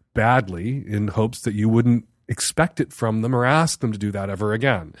badly in hopes that you wouldn't expect it from them or ask them to do that ever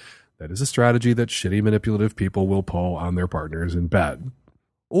again. That is a strategy that shitty, manipulative people will pull on their partners in bed.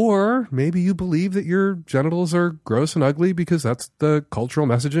 Or maybe you believe that your genitals are gross and ugly because that's the cultural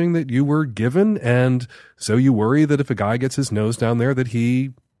messaging that you were given. And so you worry that if a guy gets his nose down there that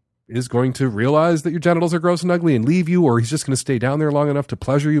he is going to realize that your genitals are gross and ugly and leave you, or he's just going to stay down there long enough to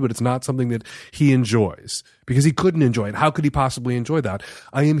pleasure you, but it's not something that he enjoys because he couldn't enjoy it. How could he possibly enjoy that?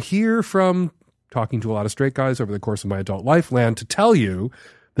 I am here from talking to a lot of straight guys over the course of my adult life land to tell you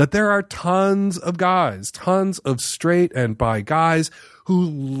that there are tons of guys, tons of straight and bi guys who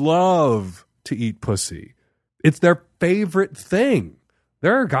love to eat pussy. It's their favorite thing.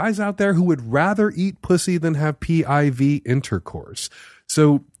 There are guys out there who would rather eat pussy than have PIV intercourse.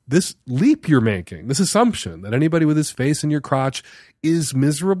 So this leap you're making, this assumption that anybody with his face in your crotch is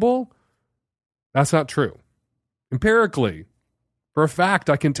miserable, that's not true. Empirically, for a fact,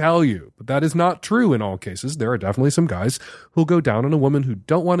 I can tell you, but that is not true in all cases. There are definitely some guys who'll go down on a woman who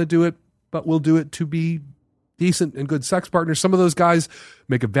don't want to do it, but will do it to be decent and good sex partners. Some of those guys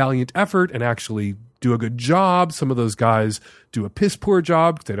make a valiant effort and actually do a good job. Some of those guys do a piss poor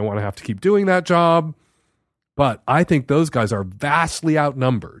job because they don't want to have to keep doing that job. But I think those guys are vastly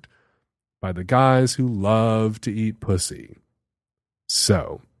outnumbered by the guys who love to eat pussy.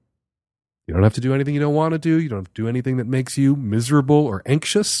 So you don't have to do anything you don't want to do. You don't have to do anything that makes you miserable or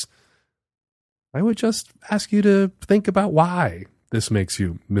anxious. I would just ask you to think about why this makes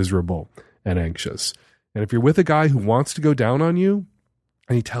you miserable and anxious. And if you're with a guy who wants to go down on you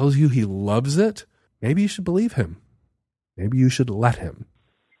and he tells you he loves it, maybe you should believe him. Maybe you should let him.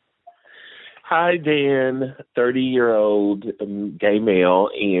 Hi, Dan, 30-year-old gay male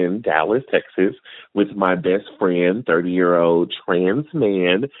in Dallas, Texas, with my best friend, 30-year-old trans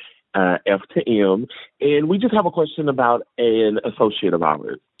man, F to M. And we just have a question about an associate of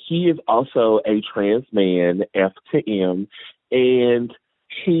ours. He is also a trans man, F to M, and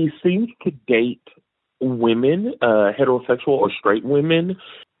he seems to date women, heterosexual or straight women,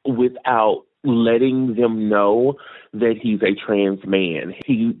 without letting them know that he's a trans man.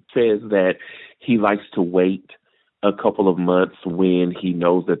 He says that he likes to wait a couple of months when he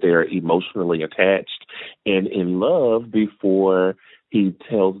knows that they're emotionally attached and in love before he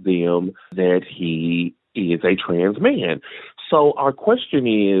tells them that he is a trans man. So our question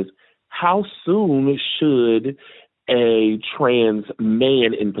is, how soon should a trans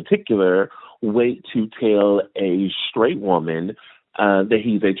man in particular wait to tell a straight woman that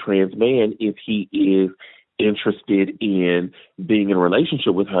he's a trans man if he is interested in being in a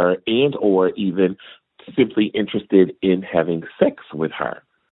relationship with her and or even simply interested in having sex with her?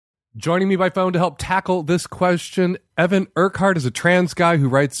 Joining me by phone to help tackle this question, Evan Urquhart is a trans guy who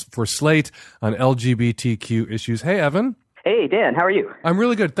writes for Slate on LGBTQ issues. Hey, Evan. Hey, Dan. How are you? I'm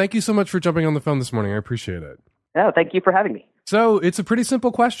really good. Thank you so much for jumping on the phone this morning. I appreciate it. Oh, thank you for having me. So it's a pretty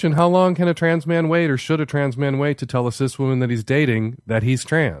simple question. How long can a trans man wait, or should a trans man wait to tell a cis woman that he's dating that he's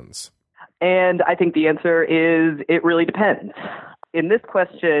trans? And I think the answer is it really depends. In this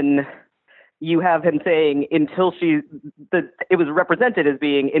question, you have him saying it was represented as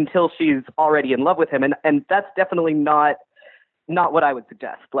being until she's already in love with him. And that's definitely not what I would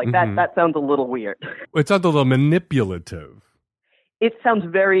suggest. Like that sounds a little weird. It sounds a little manipulative. It sounds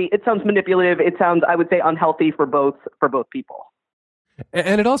manipulative. It sounds, I would say, unhealthy for both people.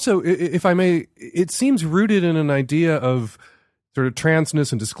 And it also, if I may, it seems rooted in an idea of sort of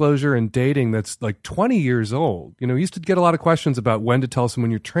transness and disclosure and dating that's like 20 years old. You know, we used to get a lot of questions about when to tell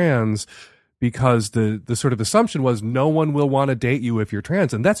someone you're trans because the sort of assumption was no one will want to date you if you're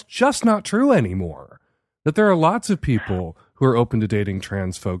trans. And that's just not true anymore. That there are lots of people who are open to dating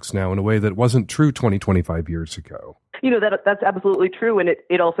trans folks now in a way that wasn't true 20, 25 years ago. You know, that's absolutely true. And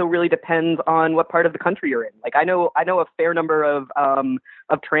it also really depends on what part of the country you're in. Like I know a fair number of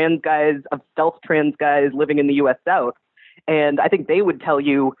trans guys, of stealth trans guys living in the U.S. South. And I think they would tell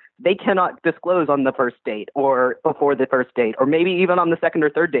you they cannot disclose on the first date or before the first date, or maybe even on the second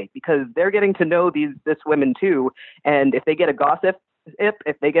or third date, because they're getting to know this women too. And if they get a gossip,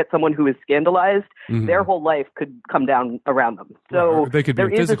 if they get someone who is scandalized, their whole life could come down around them. So they could be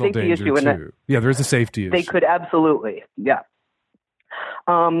in physical danger too. Yeah, there's a safety issue. They could absolutely, yeah.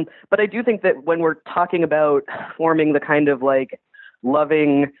 But I do think that when we're talking about forming the kind of like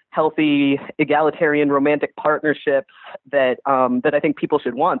loving, healthy, egalitarian, romantic partnerships that I think people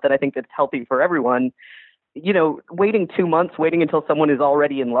should want, that I think that's healthy for everyone, you know, waiting 2 months, waiting until someone is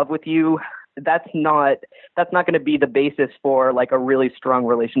already in love with you, that's not going to be the basis for like a really strong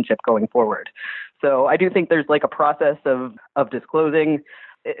relationship going forward. So I do think there's like a process of disclosing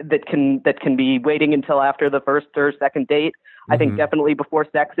that can be waiting until after the first or second date. I think definitely before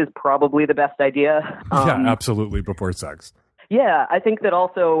sex is probably the best idea. Yeah, absolutely before sex. Yeah, I think that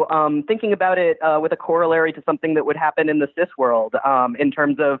also thinking about it with a corollary to something that would happen in the cis world, in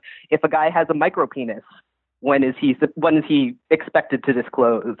terms of if a guy has a micropenis, when is he expected to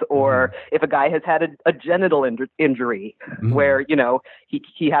disclose? Or if a guy has had a genital injury where, you know,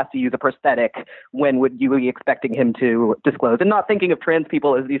 he has to use a prosthetic, when would you be expecting him to disclose? And not thinking of trans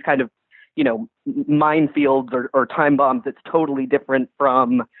people as these kind of, you know, minefields or time bombs that's totally different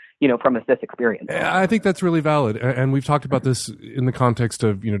from, you know, from a cis experience. I think that's really valid. And we've talked about this in the context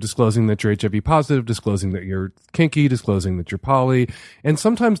of, you know, disclosing that you're HIV positive, disclosing that you're kinky, disclosing that you're poly. And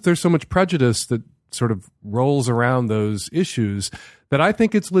sometimes there's so much prejudice that sort of rolls around those issues that I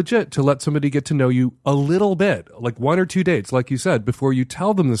think it's legit to let somebody get to know you a little bit, like 1 or 2 dates, like you said, before you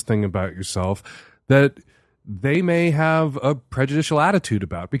tell them this thing about yourself that they may have a prejudicial attitude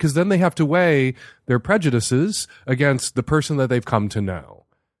about, because then they have to weigh their prejudices against the person that they've come to know.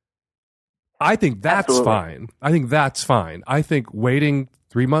 I think that's fine. I think that's fine. I think waiting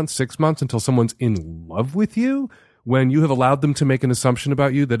 3 months, 6 months until someone's in love with you, when you have allowed them to make an assumption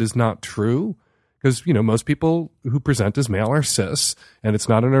about you that is not true, because, you know, most people who present as male are cis, and it's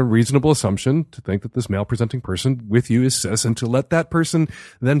not an unreasonable assumption to think that this male presenting person with you is cis, and to let that person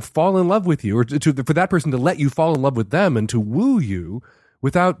then fall in love with you, or for that person to let you fall in love with them and to woo you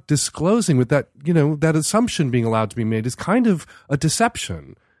without disclosing, with that, you know, that assumption being allowed to be made, is kind of a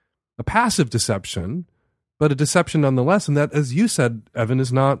deception, a passive deception, but a deception nonetheless. And that, as you said, Evan,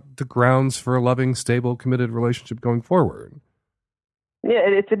 is not the grounds for a loving, stable, committed relationship going forward. Yeah,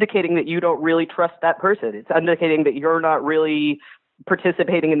 it's indicating that you don't really trust that person. It's indicating that you're not really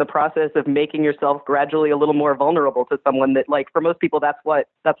participating in the process of making yourself gradually a little more vulnerable to someone that, like, for most people, that's what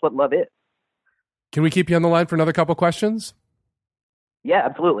love is. Can we keep you on the line for another couple questions? Yeah,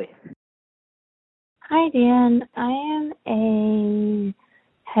 absolutely. Hi, Dan. I am a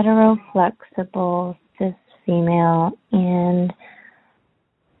hetero-flexible cis female, and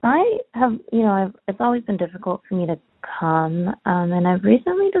I have, you know, it's always been difficult for me to come, and I've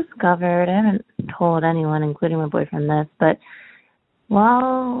recently discovered, I haven't told anyone, including my boyfriend, this, but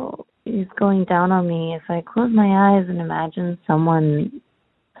while he's going down on me, if I close my eyes and imagine someone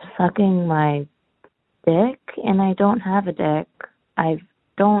sucking my dick, and I don't have a dick, I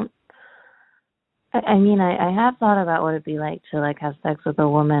have thought about what it'd be like to, like, have sex with a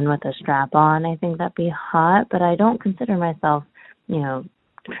woman with a strap on. I think that'd be hot, but I don't consider myself, you know,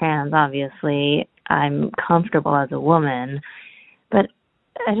 trans, obviously. I'm comfortable as a woman, but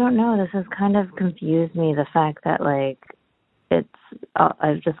I don't know, this has kind of confused me, the fact that, like,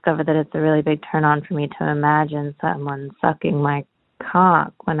 I've discovered that it's a really big turn on for me to imagine someone sucking my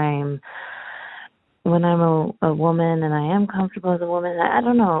cock when I'm a woman and I am comfortable as a woman. I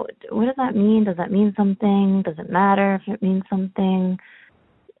don't know. What does that mean? Does that mean something? Does it matter if it means something?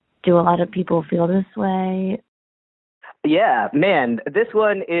 Do a lot of people feel this way? Yeah, man, this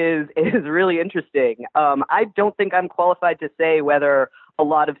one is really interesting. I don't think I'm qualified to say whether a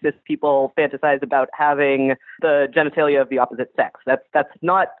lot of cis people fantasize about having the genitalia of the opposite sex. That's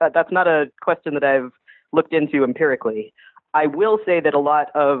not a question that I've looked into empirically. I will say that a lot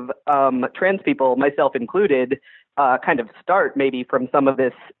of trans people, myself included, kind of start maybe from some of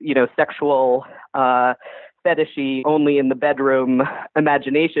this, you know, sexual fetishy, only in the bedroom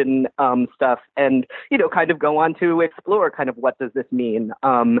imagination stuff, and, you know, kind of go on to explore kind of what does this mean.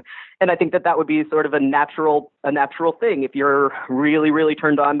 And I think that would be sort of a natural thing if you're really, really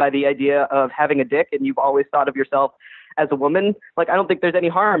turned on by the idea of having a dick and you've always thought of yourself as a woman. Like, I don't think there's any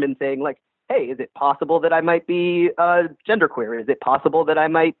harm in saying, like, hey, is it possible that I might be genderqueer? Is it possible that I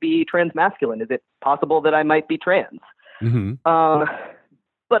might be transmasculine? Is it possible that I might be trans? Mm-hmm.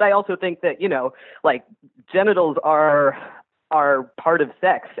 But I also think that, you know, like, genitals are part of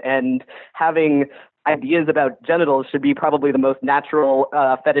sex, and having ideas about genitals should be probably the most natural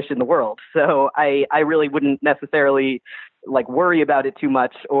fetish in the world. So I really wouldn't necessarily, like, worry about it too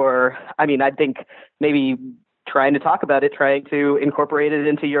much. Or, I mean, I think maybe trying to talk about it, trying to incorporate it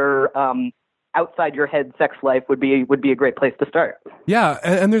into your outside your head sex life would be a great place to start. Yeah,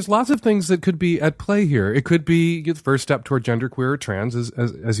 and there's lots of things that could be at play here. It could be the first step toward genderqueer or trans,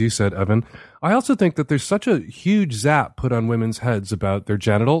 as you said, Evan. I also think that there's such a huge zap put on women's heads about their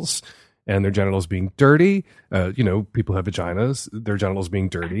genitals and their genitals being dirty. You know, people have vaginas, their genitals being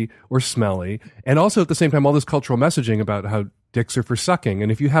dirty or smelly. And also at the same time, all this cultural messaging about how dicks are for sucking. And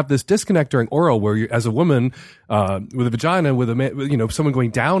if you have this disconnect during oral where you, as a woman with a vagina, with a man, you know, someone going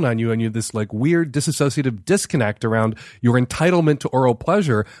down on you, and you have this like weird disassociative disconnect around your entitlement to oral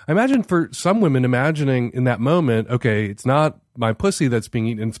pleasure. I imagine for some women imagining in that moment, okay, it's not my pussy that's being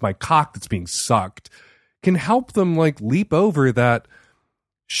eaten, it's my cock that's being sucked, can help them like leap over that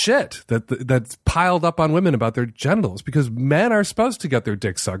shit that's piled up on women about their genitals, because men are supposed to get their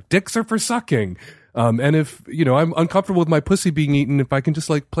dicks sucked. Dicks are for sucking. And if, I'm uncomfortable with my pussy being eaten, if I can just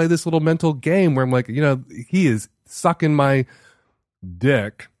like play this little mental game where I'm like, he is sucking my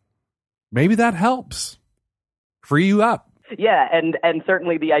dick, maybe that helps free you up. Yeah, and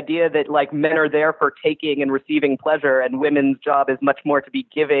certainly the idea that like men are there for taking and receiving pleasure, and women's job is much more to be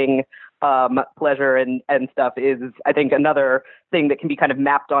giving pleasure and stuff is, I think, another thing that can be kind of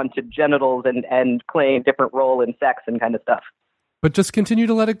mapped onto genitals and playing a different role in sex and kind of stuff. But just continue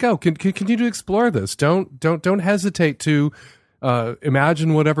to let it go. Continue to explore this. Don't hesitate to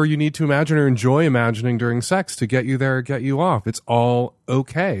imagine whatever you need to imagine or enjoy imagining during sex to get you there or get you off. It's all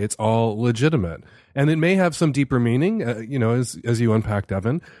okay. It's all legitimate. And it may have some deeper meaning, as you unpacked,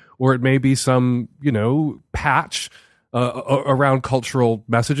 Evan, or it may be some, patch around cultural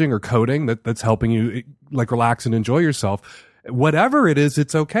messaging or coding that's helping you like relax and enjoy yourself. Whatever it is,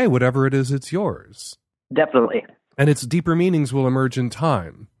 it's okay. Whatever it is, it's yours. Definitely. And its deeper meanings will emerge in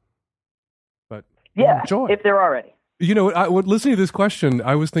time. But enjoy. If there are any. Listening to this question,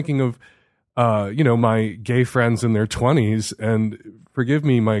 I was thinking of, my gay friends in their 20s, and forgive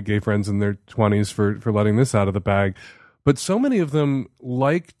me, my gay friends in their 20s for letting this out of the bag, but so many of them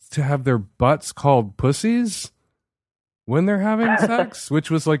like to have their butts called pussies when they're having sex,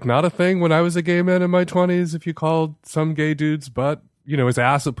 which was like not a thing when I was a gay man in my 20s. If you called some gay dude's butt, his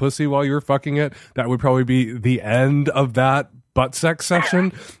ass a pussy while you were fucking it, that would probably be the end of that butt sex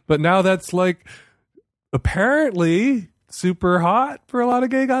session. But now that's like apparently super hot for a lot of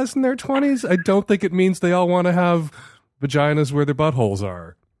gay guys in their 20s. I don't think it means they all want to have vaginas where their buttholes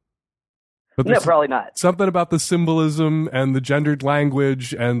are. But no, probably not. Something about the symbolism and the gendered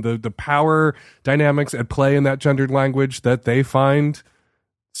language and the power dynamics at play in that gendered language that they find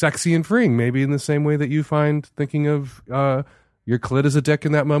sexy and freeing, maybe in the same way that you find thinking of your clit as a dick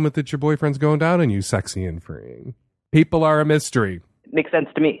in that moment that your boyfriend's going down on you sexy and freeing. People are a mystery. Makes sense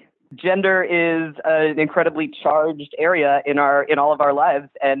to me. Gender is an incredibly charged area in all of our lives,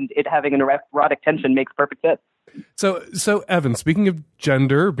 and it having an erotic tension makes perfect sense. So Evan, speaking of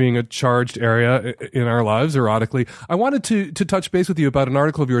gender being a charged area in our lives erotically, I wanted to touch base with you about an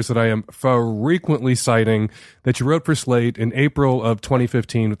article of yours that I am frequently citing that you wrote for Slate in April of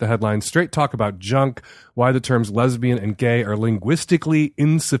 2015 with the headline, "Straight Talk About Junk, Why the Terms Lesbian and Gay Are Linguistically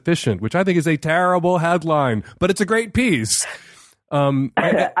Insufficient," which I think is a terrible headline, but it's a great piece.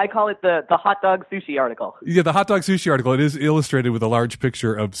 I call it the hot dog sushi article. Yeah, the hot dog sushi article. It is illustrated with a large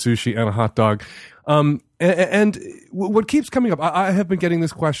picture of sushi and a hot dog. And what keeps coming up, I have been getting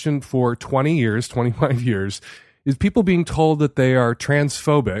this question for 20 years, 25 years, is people being told that they are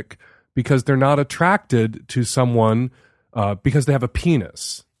transphobic because they're not attracted to someone because they have a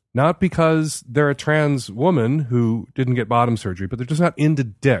penis. Not because they're a trans woman who didn't get bottom surgery, but they're just not into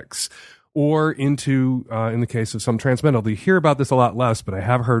dicks. Or into, in the case of some trans men, you hear about this a lot less, but I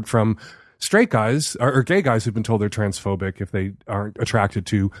have heard from straight guys or gay guys who've been told they're transphobic if they aren't attracted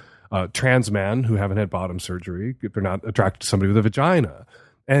to trans men who haven't had bottom surgery, if they're not attracted to somebody with a vagina.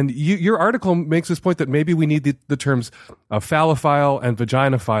 And your article makes this point that maybe we need the terms phallophile and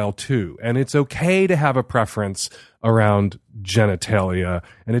vaginophile too. And it's okay to have a preference around genitalia,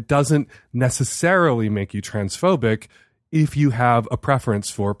 and it doesn't necessarily make you transphobic if you have a preference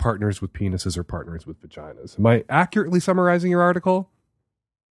for partners with penises or partners with vaginas. Am I accurately summarizing your article?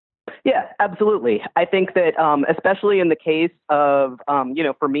 Yeah, absolutely. I think that especially in the case of,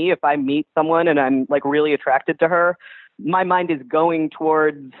 for me, if I meet someone and I'm like really attracted to her, my mind is going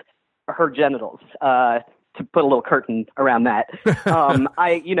towards her genitals, to put a little curtain around that.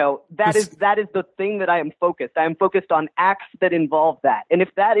 That is the thing that I am focused. I am focused on acts that involve that. And if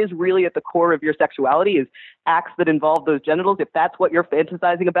that is really at the core of your sexuality, is acts that involve those genitals, if that's what you're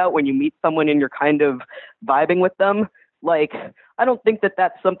fantasizing about when you meet someone and you're kind of vibing with them, like, I don't think that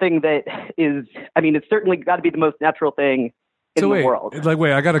that's something that is, it's certainly got to be the most natural thing in the world.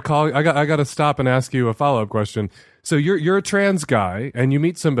 I got to stop and ask you a follow-up question. So you're a trans guy and you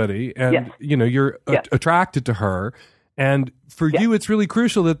meet somebody and you're attracted to her, and for you it's really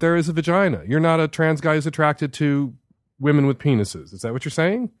crucial that there is a vagina. You're not a trans guy who's attracted to women with penises. Is that what you're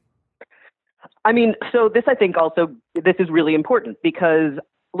saying? So this, I think also, this is really important because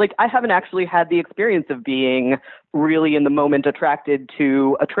I haven't actually had the experience of being really in the moment attracted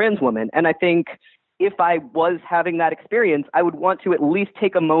to a trans woman. And I think if I was having that experience, I would want to at least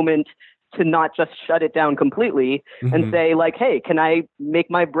take a moment to not just shut it down completely and say hey, can I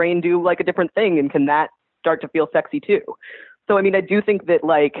make my brain do a different thing? And can that start to feel sexy too? So, I do think that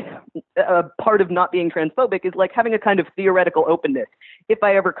a part of not being transphobic is having a kind of theoretical openness. If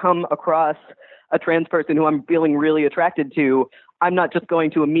I ever come across a trans person who I'm feeling really attracted to, I'm not just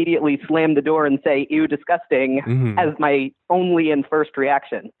going to immediately slam the door and say, ew, disgusting, as my only and first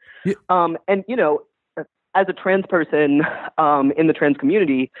reaction. Yeah. And, you know, as a trans person in the trans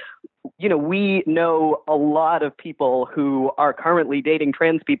community, you know, we know a lot of people who are currently dating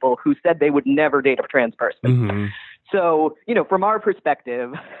trans people who said they would never date a trans person. So, you know, from our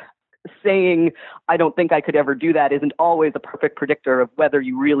perspective, saying, I don't think I could ever do that isn't always a perfect predictor of whether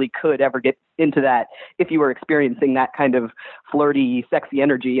you really could ever get into that if you were experiencing that kind of flirty, sexy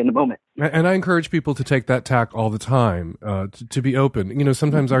energy in the moment. And I encourage people to take that tack all the time, to be open. You know,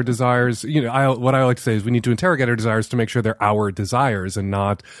 sometimes our desires, you know, what I like to say is we need to interrogate our desires to make sure they're our desires and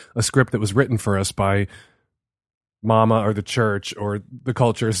not a script that was written for us by mama or the church or the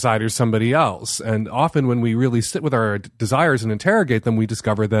culture, society, or somebody else. And often when we really sit with our desires and interrogate them, we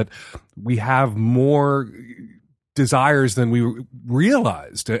discover that we have more desires than we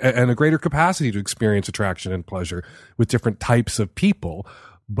realized and a greater capacity to experience attraction and pleasure with different types of people.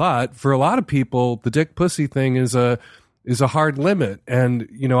 But for a lot of people, the dick pussy thing is a hard limit. And,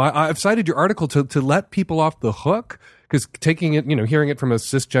 you know, I've cited your article to let people off the hook, because taking it, you know, hearing it from a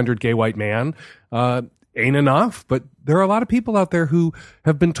cisgendered gay white man, ain't enough. But there are a lot of people out there who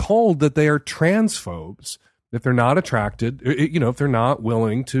have been told that they are transphobes, if they're not attracted, you know, if they're not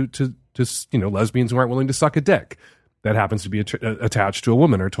willing to you know, lesbians who aren't willing to suck a dick that happens to be attached to a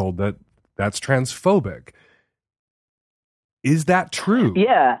woman are told that that's transphobic. Is that true?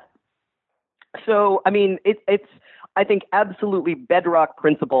 Yeah. So, I mean, it's I think, absolutely bedrock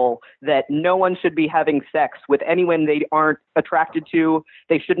principle that no one should be having sex with anyone they aren't attracted to.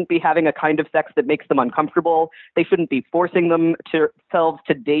 They shouldn't be having a kind of sex that makes them uncomfortable. They shouldn't be forcing themselves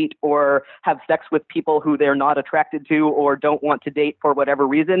to date or have sex with people who they're not attracted to or don't want to date for whatever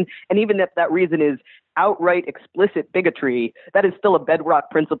reason. And even if that reason is outright explicit bigotry, that is still a bedrock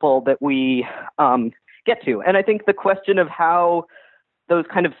principle that we get to. And I think the question of how those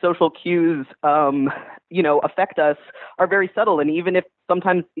kind of social cues, affect us are very subtle. And even if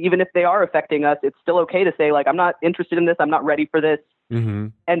they are affecting us, it's still okay to say, like, I'm not interested in this, I'm not ready for this,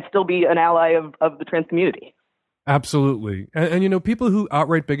 and still be an ally of the trans community. Absolutely. And people who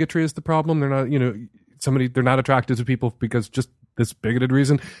outright bigotry is the problem. They're not, they're not attracted to people because just this bigoted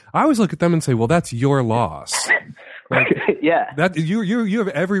reason. I always look at them and say, well, that's your loss. Like, yeah, that you have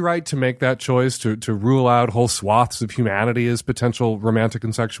every right to make that choice to rule out whole swaths of humanity as potential romantic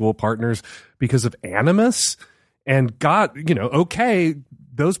and sexual partners because of animus. And God, okay,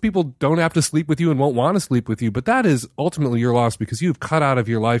 those people don't have to sleep with you and won't want to sleep with you, but that is ultimately your loss because you've cut out of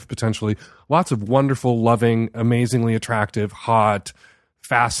your life potentially lots of wonderful, loving, amazingly attractive, hot,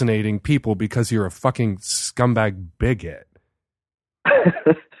 fascinating people because you're a fucking scumbag bigot.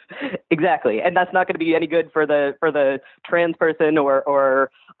 Exactly, and that's not going to be any good for the trans person or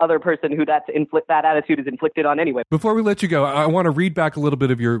other person who that attitude is inflicted on anyway. Before we let you go, I want to read back a little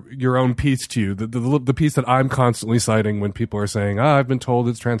bit of your own piece to you, the piece that I'm constantly citing when people are saying, I've been told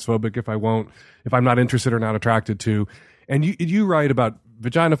it's transphobic if I'm not interested or not attracted to. And you write about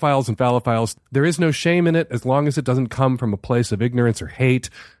vaginophiles and phallophiles. There is no shame in it as long as it doesn't come from a place of ignorance or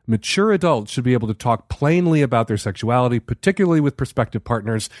hate. Mature adults should be able to talk plainly about their sexuality, particularly with prospective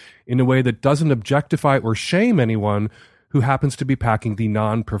partners, in a way that doesn't objectify or shame anyone who happens to be packing the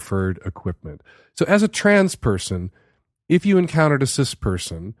non-preferred equipment. So as a trans person, if you encountered a cis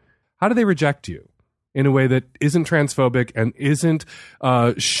person, how do they reject you in a way that isn't transphobic and isn't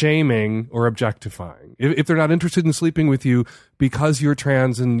shaming or objectifying? If they're not interested in sleeping with you because you're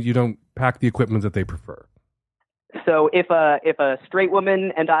trans and you don't pack the equipment that they prefer. So if a straight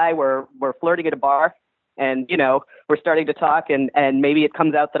woman and I were flirting at a bar and, we're starting to talk and maybe it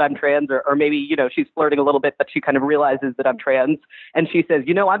comes out that I'm trans or maybe, she's flirting a little bit, but she kind of realizes that I'm trans and she says,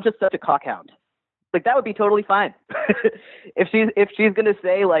 I'm just such a cockhound. Like, that would be totally fine. If she's going to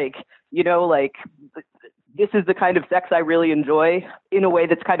say this is the kind of sex I really enjoy in a way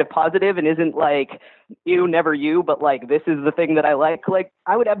that's kind of positive and isn't like you, never you, but like, this is the thing that I like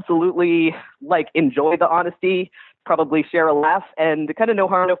I would absolutely enjoy the honesty, probably share a laugh and kind of no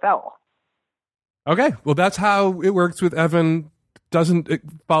harm, no foul. Okay. Well, that's how it works with Evan. Doesn't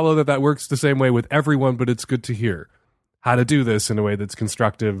follow that works the same way with everyone, but it's good to hear how to do this in a way that's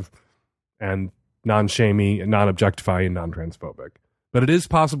constructive and non-shamey and non-objectifying and non-transphobic. But it is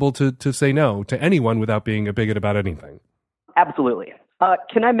possible to say no to anyone without being a bigot about anything. Absolutely.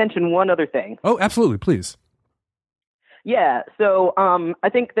 Can I mention one other thing? Oh, absolutely. Please. Yeah. So I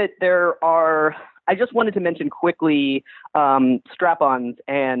think that I just wanted to mention quickly strap-ons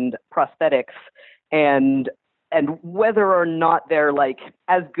and prosthetics and whether or not they're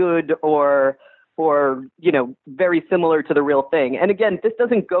as good or very similar to the real thing. And again, this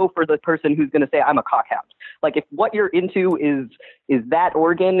doesn't go for the person who's going to say I'm a cockhound. Like, if what you're into is that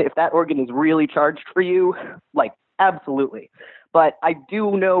organ, if that organ is really charged for you, like, absolutely. But I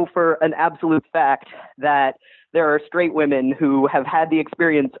do know for an absolute fact that there are straight women who have had the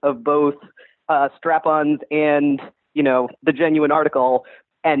experience of both strap-ons and, you know, the genuine article.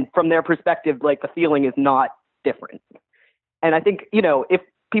 And from their perspective, like, the feeling is not different. And I think, you know, if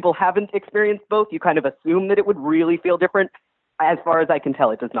people haven't experienced both, you kind of assume that it would really feel different. As far as I can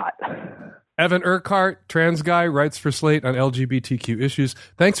tell, it does not. Evan Urquhart, trans guy, writes for Slate on LGBTQ issues.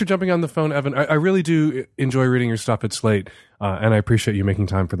 Thanks for jumping on the phone, Evan. I really do enjoy reading your stuff at Slate, and I appreciate you making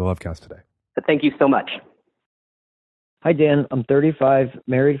time for the Lovecast today. Thank you so much. Hi, Dan. I'm 35,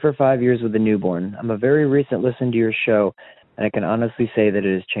 married for 5 years with a newborn. I'm a very recent listener to your show, and I can honestly say that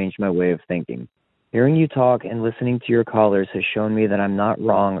it has changed my way of thinking. Hearing you talk and listening to your callers has shown me that I'm not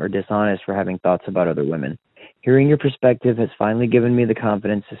wrong or dishonest for having thoughts about other women. Hearing your perspective has finally given me the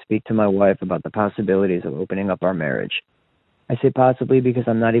confidence to speak to my wife about the possibilities of opening up our marriage. I say possibly because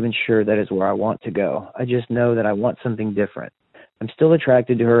I'm not even sure that is where I want to go. I just know that I want something different. I'm still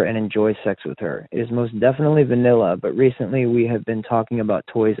attracted to her and enjoy sex with her. It is most definitely vanilla, but recently we have been talking about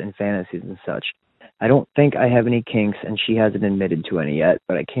toys and fantasies and such. I don't think I have any kinks, and she hasn't admitted to any yet,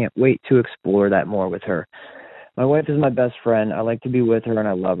 but I can't wait to explore that more with her. My wife is my best friend. I like to be with her, and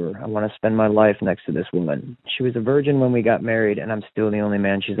I love her. I want to spend my life next to this woman. She was a virgin when we got married, and I'm still the only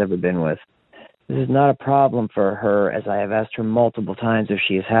man she's ever been with. This is not a problem for her, as I have asked her multiple times if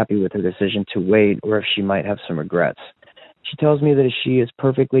she is happy with her decision to wait or if she might have some regrets. She tells me that she is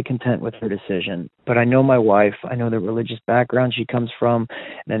perfectly content with her decision, but I know my wife, I know the religious background she comes from,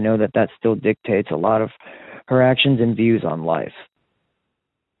 and I know that that still dictates a lot of her actions and views on life.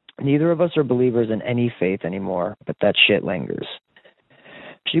 Neither of us are believers in any faith anymore, but that shit lingers.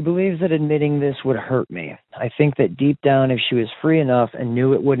 She believes that admitting this would hurt me. I think that deep down, if she was free enough and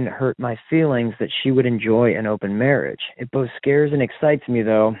knew it wouldn't hurt my feelings, that she would enjoy an open marriage. It both scares and excites me,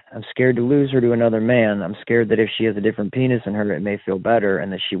 though. I'm scared to lose her to another man. I'm scared that if she has a different penis in her, it may feel better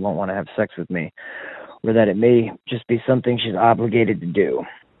and that she won't want to have sex with me, or that it may just be something she's obligated to do.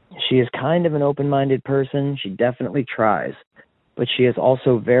 She is kind of an open-minded person. She definitely tries. But she is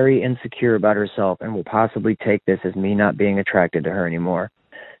also very insecure about herself and will possibly take this as me not being attracted to her anymore.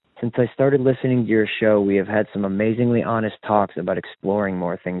 Since I started listening to your show, we have had some amazingly honest talks about exploring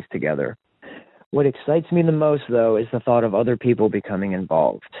more things together. What excites me the most, though, is the thought of other people becoming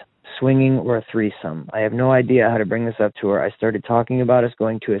involved. Swinging or a threesome. I have no idea how to bring this up to her. I started talking about us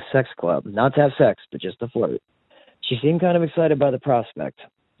going to a sex club. Not to have sex, but just to flirt. She seemed kind of excited by the prospect.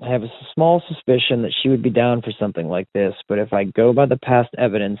 I have a small suspicion that she would be down for something like this, but if I go by the past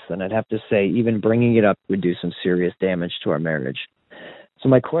evidence, then I'd have to say even bringing it up would do some serious damage to our marriage. So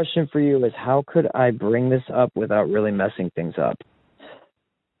my question for you is, how could I bring this up without really messing things up?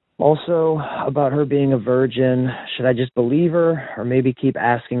 Also, about her being a virgin, should I just believe her or maybe keep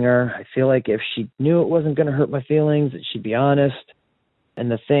asking her? I feel like if she knew it wasn't going to hurt my feelings, that she'd be honest.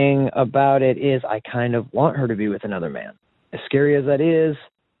 And the thing about it is I kind of want her to be with another man. As scary as that is,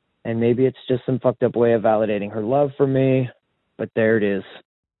 and maybe it's just some fucked up way of validating her love for me, but there it is.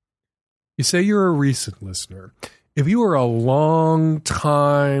 You say you're a recent listener. If you were a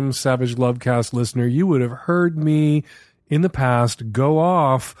long-time Savage Lovecast listener, you would have heard me in the past go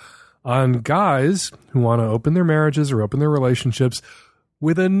off on guys who want to open their marriages or open their relationships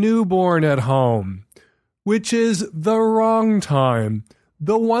with a newborn at home, which is the wrong time.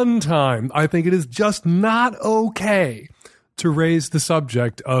 The one time I think it is just not okay to raise the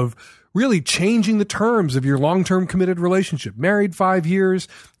subject of really changing the terms of your long-term committed relationship. Married 5 years,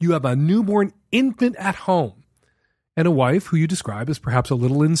 you have a newborn infant at home, and a wife who you describe as perhaps a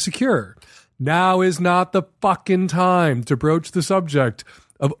little insecure. Now is not the fucking time to broach the subject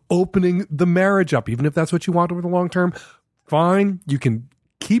of opening the marriage up, even if that's what you want over the long term. Fine, you can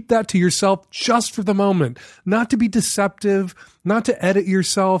keep that to yourself just for the moment, not to be deceptive, not to edit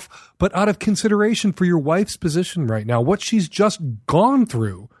yourself, but out of consideration for your wife's position right now, what she's just gone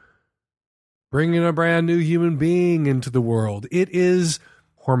through, bringing a brand new human being into the world. It is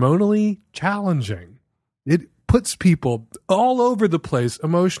hormonally challenging. It puts people all over the place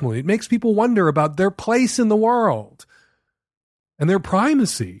emotionally. It makes people wonder about their place in the world and their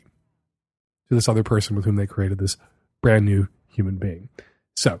primacy to this other person with whom they created this brand new human being.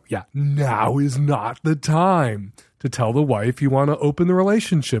 So, yeah, now is not the time to tell the wife you want to open the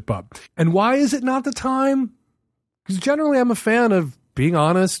relationship up. And why is it not the time? Because generally I'm a fan of being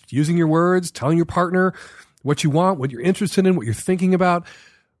honest, using your words, telling your partner what you want, what you're interested in, what you're thinking about.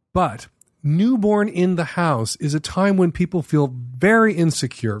 But newborn in the house is a time when people feel very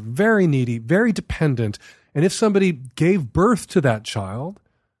insecure, very needy, very dependent. And if somebody gave birth to that child,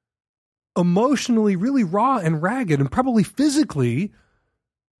 emotionally really raw and ragged, and probably physically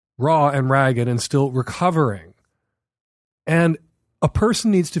raw and ragged and still recovering. And a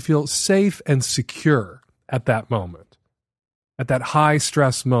person needs to feel safe and secure at that moment, at that high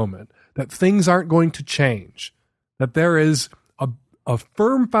stress moment, that things aren't going to change, that there is a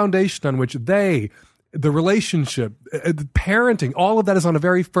firm foundation on which the relationship, parenting, all of that is on a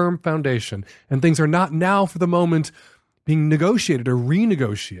very firm foundation, and things are not now for the moment being negotiated or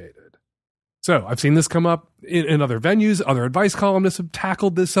renegotiated. So I've seen this come up in other venues. Other advice columnists have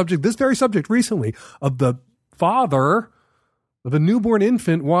tackled this very subject recently, of the father of a newborn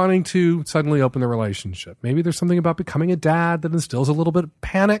infant wanting to suddenly open the relationship. Maybe there's something about becoming a dad that instills a little bit of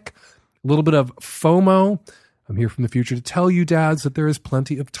panic, a little bit of FOMO. I'm here from the future to tell you, dads, that there is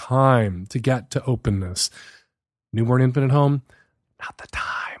plenty of time to get to openness. Newborn infant at home, not the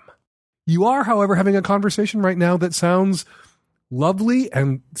time. You are, however, having a conversation right now that sounds lovely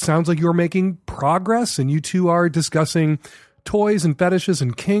and sounds like you're making progress, and you two are discussing toys and fetishes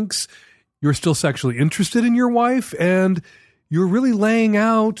and kinks. You're still sexually interested in your wife, and you're really laying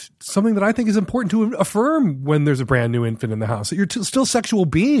out something that I think is important to affirm when there's a brand new infant in the house, that you're still sexual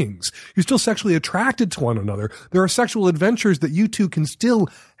beings. You're still sexually attracted to one another. There are sexual adventures that you two can still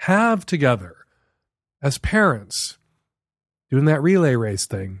have together as parents, doing that relay race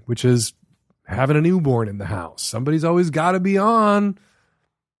thing, which is having a newborn in the house. Somebody's always got to be on.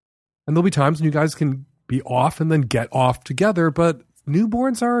 And there'll be times when you guys can be off and then get off together, but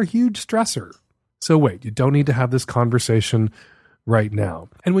newborns are a huge stressor. So wait, you don't need to have this conversation right now.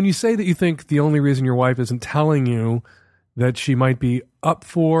 And when you say that you think the only reason your wife isn't telling you that she might be up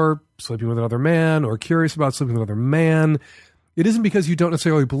for sleeping with another man or curious about sleeping with another man, it isn't because you don't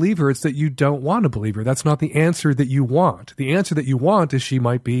necessarily believe her. It's that you don't want to believe her. That's not the answer that you want. The answer that you want is she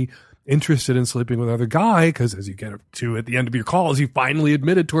might be interested in sleeping with another guy, because as you get to at the end of your call, as you finally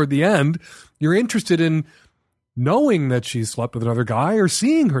admitted toward the end, you're interested in knowing that she slept with another guy or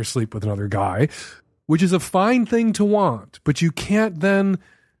seeing her sleep with another guy, which is a fine thing to want. But you can't then,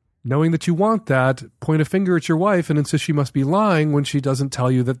 knowing that you want that, point a finger at your wife and insist she must be lying when she doesn't tell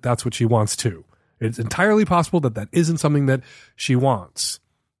you that that's what she wants too. It's entirely possible that that isn't something that she wants.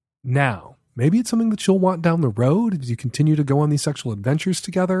 Now, maybe it's something that she'll want down the road as you continue to go on these sexual adventures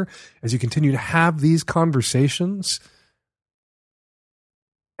together, as you continue to have these conversations.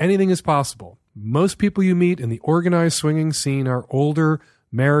 Anything is possible. Most people you meet in the organized swinging scene are older,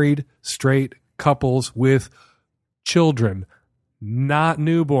 married, straight couples with children, not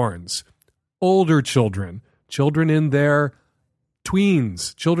newborns, older children, children in their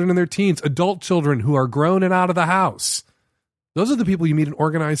tweens, children in their teens, adult children who are grown and out of the house. Those are the people you meet in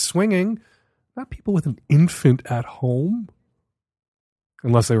organized swinging, not people with an infant at home,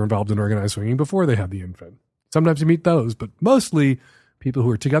 unless they were involved in organized swinging before they had the infant. Sometimes you meet those, but mostly people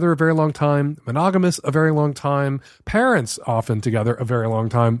who are together a very long time, monogamous a very long time, parents often together a very long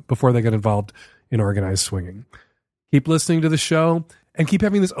time before they get involved in organized swinging. Keep listening to the show and keep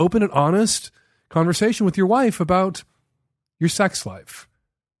having this open and honest conversation with your wife about your sex life.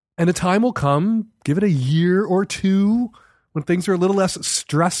 And a time will come, give it a year or two, when things are a little less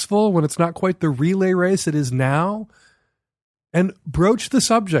stressful, when it's not quite the relay race it is now, and broach the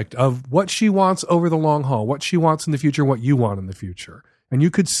subject of what she wants over the long haul, what she wants in the future, what you want in the future. And you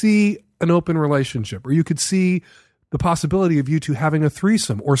could see an open relationship, or you could see the possibility of you two having a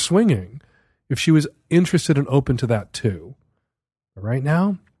threesome or swinging if she was interested and open to that too. But right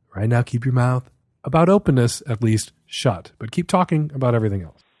now, keep your mouth about openness at least shut, but keep talking about everything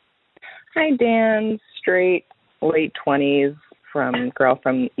else. Hi, Dan. Straight, late 20s girl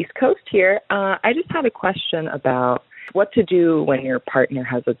from East Coast here. I just had a question about what to do when your partner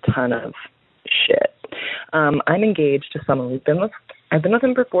has a ton of shit. I'm engaged to someone I've been with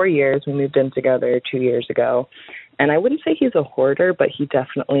him for 4 years. We moved in together 2 years ago. And I wouldn't say he's a hoarder, but he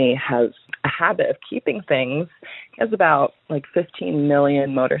definitely has a habit of keeping things. He has about 15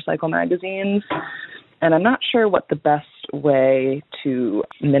 million motorcycle magazines. And I'm not sure what the best way to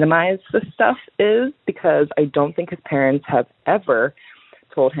minimize this stuff is, because I don't think his parents have ever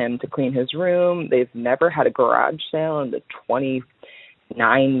told him to clean his room. They've never had a garage sale in the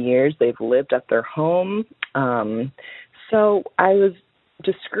 29 years they've lived at their home. So I was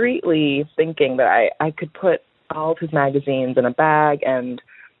discreetly thinking that I could put all of his magazines in a bag and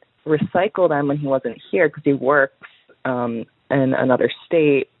recycle them when he wasn't here, because he works in another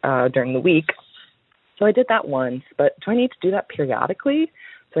state during the week. So I did that once, but do I need to do that periodically?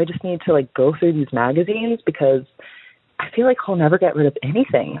 So I just need to go through these magazines, because I feel like he'll never get rid of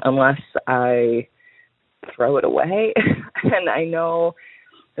anything unless I throw it away. And I know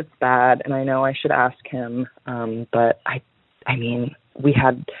it's bad, and I know I should ask him, but I mean, we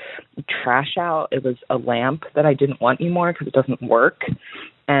had trash out. It was a lamp that I didn't want anymore because it doesn't work.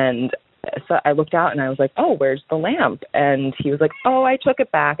 And so I looked out and I was like, oh, where's the lamp? And he was like, oh, I took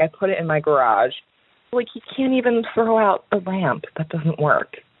it back. I put it in my garage. Like, you can't even throw out the lamp. That doesn't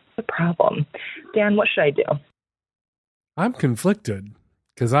work. It's a problem. Dan, what should I do? I'm conflicted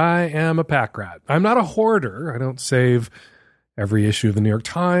because I am a pack rat. I'm not a hoarder. I don't save every issue of the New York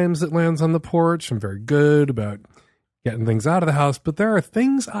Times that lands on the porch. I'm very good about getting things out of the house, but there are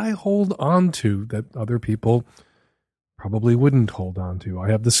things I hold on to that other people probably wouldn't hold on to. I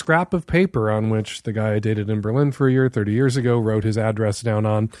have the scrap of paper on which the guy I dated in Berlin for a year, 30 years ago, wrote his address down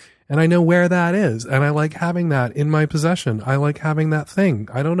on, and I know where that is, and I like having that in my possession. I like having that thing.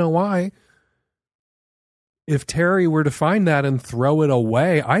 I don't know why. If Terry were to find that and throw it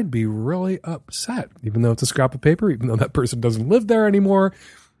away, I'd be really upset, even though it's a scrap of paper, even though that person doesn't live there anymore,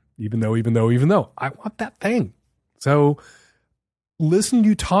 even though, I want that thing. So listening to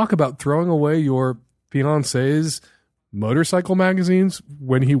you talk about throwing away your fiance's motorcycle magazines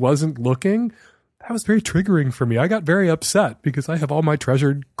when he wasn't looking, that was very triggering for me. I got very upset because I have all my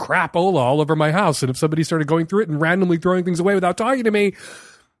treasured crapola all over my house. And if somebody started going through it and randomly throwing things away without talking to me,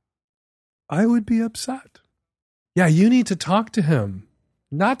 I would be upset. Yeah, you need to talk to him,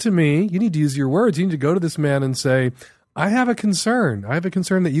 not to me. You need to use your words. You need to go to this man and say, I have a concern. I have a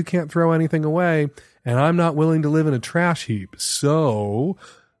concern that you can't throw anything away, and I'm not willing to live in a trash heap. So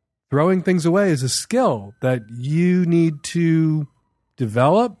throwing things away is a skill that you need to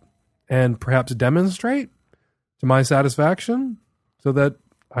develop and perhaps demonstrate to my satisfaction so that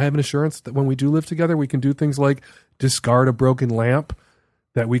I have an assurance that when we do live together, we can do things like discard a broken lamp,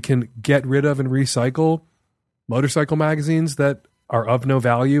 that we can get rid of and recycle motorcycle magazines that are of no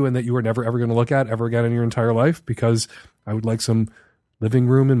value and that you are never, ever going to look at ever again in your entire life because I would like some living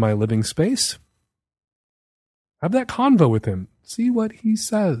room in my living space. Have that convo with him. See what he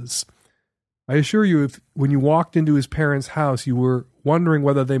says. I assure you, if when you walked into his parents' house, you were wondering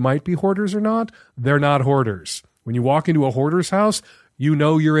whether they might be hoarders or not, they're not hoarders. When you walk into a hoarder's house, you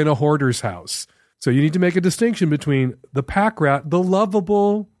know you're in a hoarder's house. So you need to make a distinction between the pack rat, the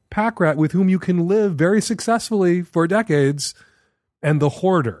lovable pack rat with whom you can live very successfully for decades, and the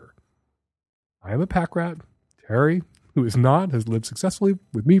hoarder. I am a pack rat. Terry, who is not, has lived successfully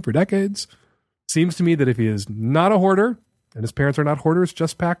with me for decades. Seems to me that if he is not a hoarder, and his parents are not hoarders,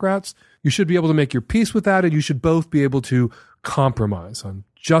 just pack rats, you should be able to make your peace with that, and you should both be able to compromise on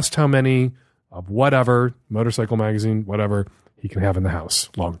just how many of whatever, motorcycle magazine, whatever, he can have in the house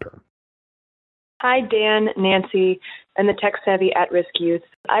long term. Hi, Dan, Nancy, and the tech-savvy at-risk youth.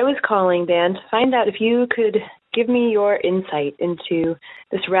 I was calling, Dan, to find out if you could give me your insight into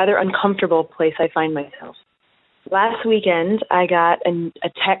this rather uncomfortable place I find myself. Last weekend, I got a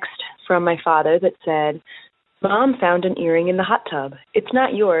text from my father that said, Mom found an earring in the hot tub. It's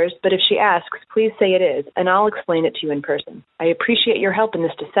not yours, but if she asks, please say it is, and I'll explain it to you in person. I appreciate your help in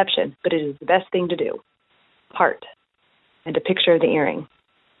this deception, but it is the best thing to do. Heart. And a picture of the earring.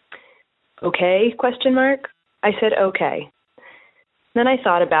 Okay, ? I said, okay. Then I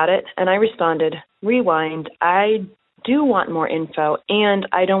thought about it, and I responded, rewind, I do want more info, and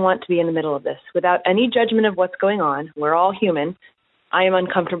I don't want to be in the middle of this. Without any judgment of what's going on, we're all human, I am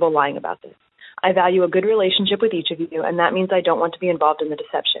uncomfortable lying about this. I value a good relationship with each of you, and that means I don't want to be involved in the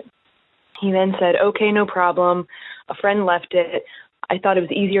deception. He then said, okay, no problem. A friend left it. I thought it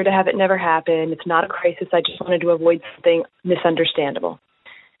was easier to have it never happen. It's not a crisis. I just wanted to avoid something misunderstandable.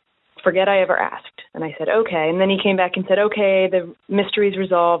 Forget I ever asked. And I said, okay. And then he came back and said, okay, the mystery's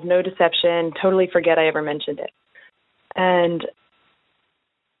resolved, no deception, totally forget I ever mentioned it. And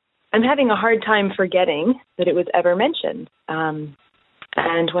I'm having a hard time forgetting that it was ever mentioned.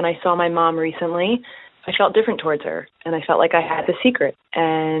 And when I saw my mom recently, I felt different towards her, and I felt like I had the secret.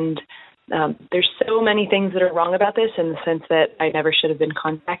 And there's so many things that are wrong about this in the sense that I never should have been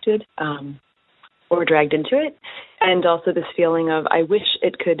contacted or dragged into it. And also this feeling of I wish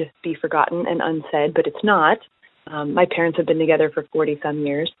it could be forgotten and unsaid, but it's not. My parents have been together for 40-some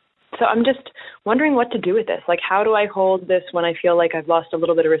years. So I'm just wondering what to do with this. Like, how do I hold this when I feel like I've lost a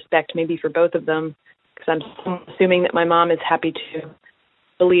little bit of respect, maybe for both of them? Because I'm assuming that my mom is happy to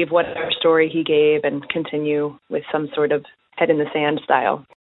believe whatever story he gave and continue with some sort of head-in-the-sand style.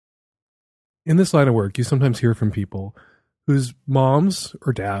 In this line of work, you sometimes hear from people whose moms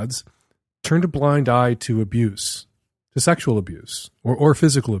or dads turned a blind eye to abuse, to sexual abuse or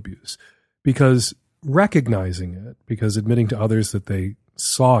physical abuse, because recognizing it, because admitting to others that they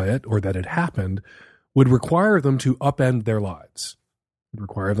saw it or that it happened would require them to upend their lives. It would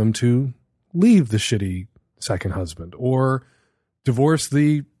require them to leave the shitty second husband or divorce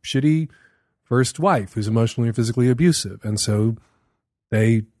the shitty first wife who's emotionally or physically abusive. And so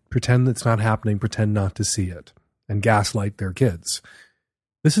They pretend it's not happening, pretend not to see it, and gaslight their kids.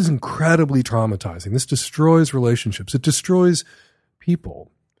 This is incredibly traumatizing. This destroys relationships. It destroys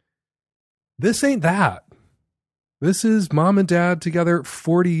people. This ain't that. This is mom and dad together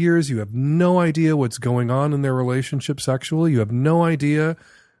 40 years. You have no idea what's going on in their relationship sexually. You have no idea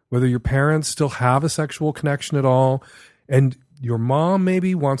whether your parents still have a sexual connection at all. And your mom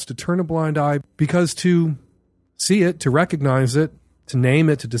maybe wants to turn a blind eye because to see it, to recognize it, to name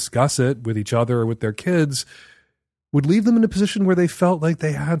it, to discuss it with each other or with their kids would leave them in a position where they felt like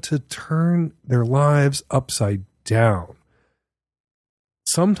they had to turn their lives upside down.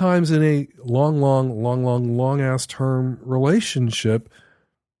 Sometimes in a long ass term relationship,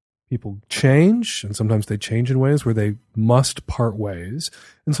 people change, and sometimes they change in ways where they must part ways.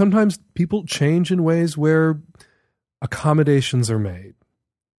 And sometimes people change in ways where accommodations are made.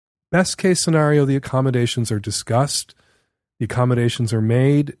 Best case scenario, the accommodations are discussed. The accommodations are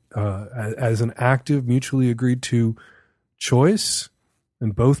made as an active, mutually agreed to choice,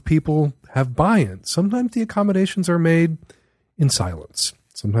 and both people have buy-in. Sometimes the accommodations are made in silence.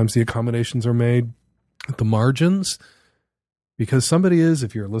 Sometimes the accommodations are made at the margins because somebody is,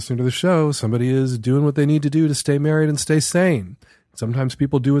 if you're listening to the show, somebody is doing what they need to do to stay married and stay sane. Sometimes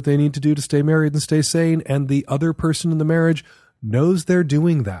people do what they need to do to stay married and stay sane, and the other person in the marriage knows they're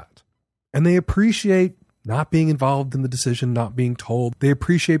doing that. And they appreciate not being involved in the decision, not being told. They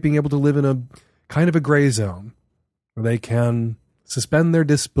appreciate being able to live in a kind of a gray zone where they can suspend their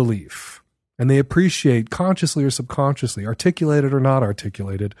disbelief. And they appreciate, consciously or subconsciously, articulated or not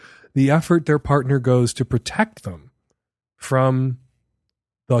articulated, the effort their partner goes to protect them from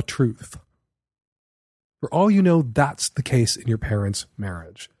the truth. For all you know, that's the case in your parents'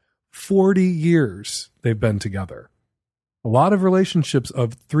 marriage. 40 years they've been together. A lot of relationships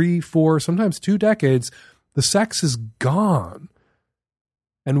of 3, 4, sometimes 2 decades, the sex is gone.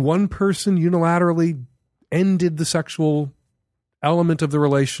 And one person unilaterally ended the sexual element of the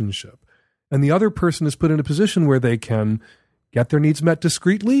relationship. And the other person is put in a position where they can get their needs met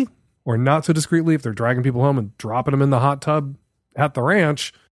discreetly or not so discreetly if they're dragging people home and dropping them in the hot tub at the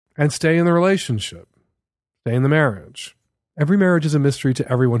ranch, and stay in the relationship, stay in the marriage. Every marriage is a mystery to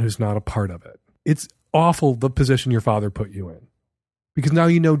everyone who's not a part of it. It's awful the position your father put you in, because now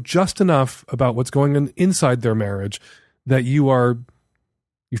you know just enough about what's going on inside their marriage that you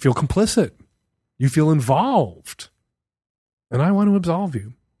feel complicit. You feel involved. And I want to absolve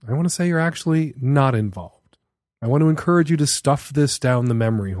you. I want to say you're actually not involved. I want to encourage you to stuff this down the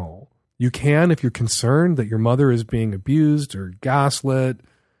memory hole. You can, if you're concerned that your mother is being abused or gaslit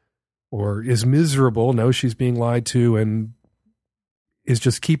or is miserable, knows she's being lied to, and is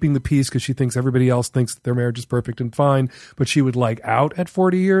just keeping the peace because she thinks everybody else thinks that their marriage is perfect and fine, but she would like out at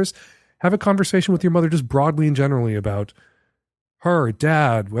 40 years. Have a conversation with your mother just broadly and generally about her,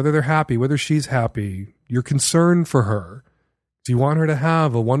 dad, whether they're happy, whether she's happy, your concern for her. Do you want her to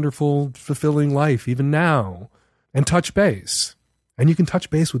have a wonderful, fulfilling life even now? And touch base. And you can touch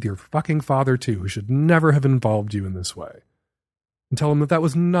base with your fucking father too, who should never have involved you in this way. And tell him that that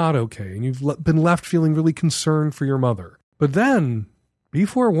was not okay, and you've been left feeling really concerned for your mother. But then, be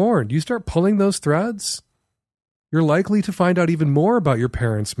forewarned, you start pulling those threads, you're likely to find out even more about your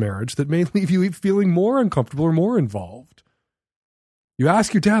parents' marriage that may leave you feeling more uncomfortable or more involved. You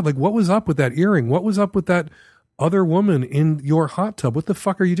ask your dad, like, what was up with that earring? What was up with that other woman in your hot tub? What the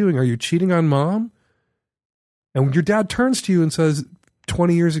fuck are you doing? Are you cheating on mom? And when your dad turns to you and says,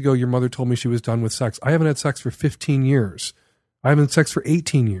 20 years ago, your mother told me she was done with sex. I haven't had sex for 15 years. I haven't had sex for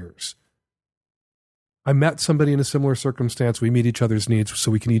 18 years. I met somebody in a similar circumstance. We meet each other's needs so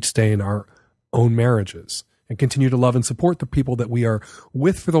we can each stay in our own marriages and continue to love and support the people that we are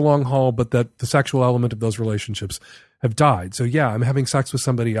with for the long haul, but that the sexual element of those relationships have died. So yeah, I'm having sex with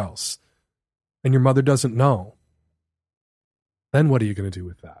somebody else and your mother doesn't know. Then what are you going to do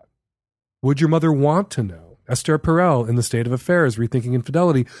with that? Would your mother want to know? Esther Perel in The State of Affairs, Rethinking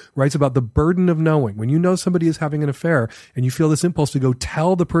Infidelity, writes about the burden of knowing. When you know somebody is having an affair and you feel this impulse to go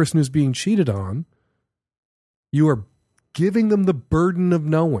tell the person who's being cheated on, you are giving them the burden of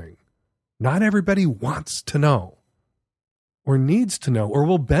knowing. Not everybody wants to know or needs to know or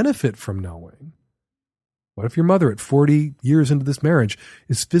will benefit from knowing. What if your mother at 40 years into this marriage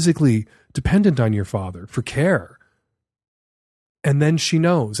is physically dependent on your father for care? And then she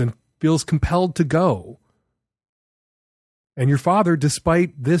knows and feels compelled to go. And your father,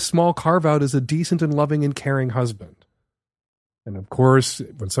 despite this small carve-out, is a decent and loving and caring husband. And of course,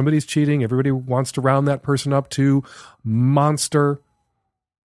 when somebody's cheating, everybody wants to round that person up to monster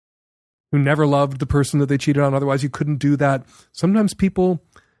who never loved the person that they cheated on. Otherwise, you couldn't do that. Sometimes people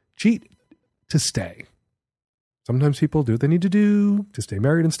cheat to stay. Sometimes people do what they need to do to stay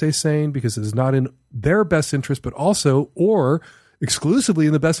married and stay sane because it is not in their best interest, but also or exclusively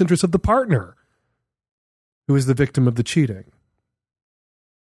in the best interest of the partner who is the victim of the cheating.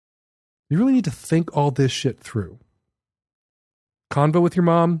 You really need to think all this shit through. Convo with your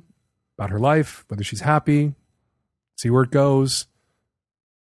mom about her life, whether she's happy, see where it goes,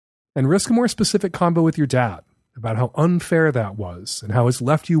 and risk a more specific convo with your dad about how unfair that was and how it's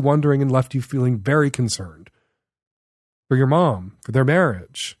left you wondering and left you feeling very concerned for your mom, for their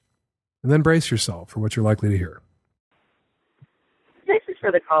marriage, and then brace yourself for what you're likely to hear. This is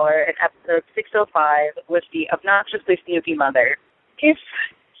for the caller in episode 605 with the obnoxiously snoopy mother. If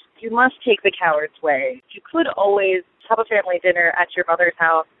you must take the coward's way, you could always have a family dinner at your mother's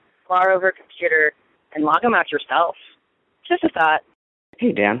house, borrow her computer, and log them out yourself. Just a thought.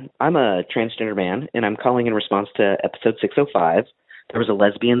 Hey, Dan. I'm a transgender man, and I'm calling in response to episode 605. There was a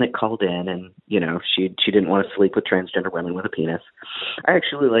lesbian that called in, and, she didn't want to sleep with transgender women with a penis. I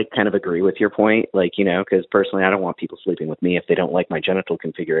actually, kind of agree with your point, because personally I don't want people sleeping with me if they don't like my genital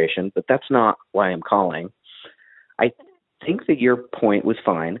configuration, but that's not why I'm calling. I think that your point was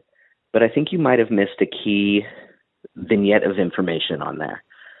fine, but I think you might have missed a key vignette of information on there.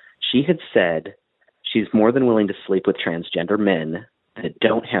 She had said she's more than willing to sleep with transgender men that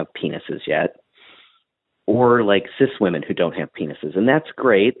don't have penises yet, or cis women who don't have penises. And that's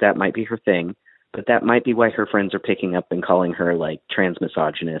great. That might be her thing, but that might be why her friends are picking up and calling her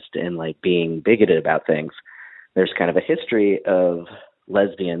transmisogynist and being bigoted about things. There's kind of a history of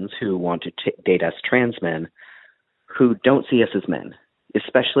lesbians who want to date us trans men who don't see us as men,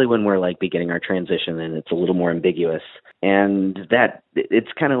 especially when we're beginning our transition and it's a little more ambiguous. And that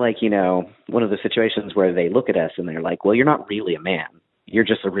it's kind of one of the situations where they look at us and they're like, well, you're not really a man. You're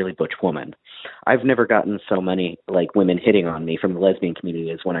just a really butch woman. I've never gotten so many women hitting on me from the lesbian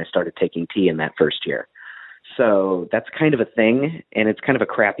community as when I started taking tea in that first year. So that's kind of a thing, and it's kind of a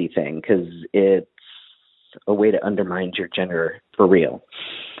crappy thing because it's a way to undermine your gender for real.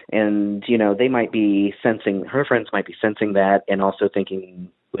 And, they might be sensing, her friends might be sensing that and also thinking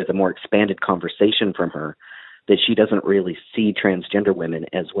with a more expanded conversation from her that she doesn't really see transgender women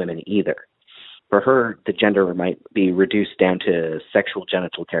as women either. For her, the gender might be reduced down to sexual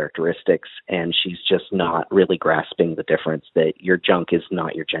genital characteristics, and she's just not really grasping the difference that your junk is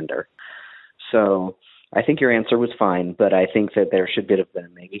not your gender. So I think your answer was fine, but I think that there should be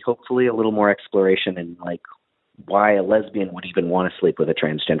maybe hopefully a little more exploration in why a lesbian would even want to sleep with a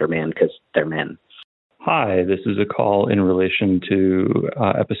transgender man because they're men. Hi, this is a call in relation to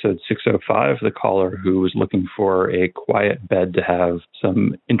episode 605, the caller who was looking for a quiet bed to have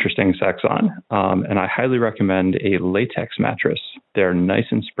some interesting sex on. And I highly recommend a latex mattress. They're nice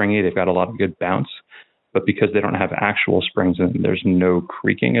and springy. They've got a lot of good bounce. But because they don't have actual springs in them, there's no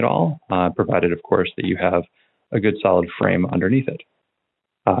creaking at all, provided, of course, that you have a good solid frame underneath it.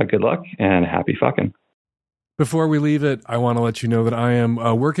 Good luck and happy fucking. Before we leave it, I want to let you know that I am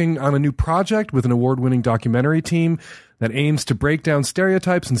working on a new project with an award-winning documentary team that aims to break down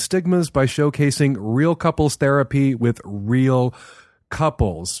stereotypes and stigmas by showcasing real couples therapy with real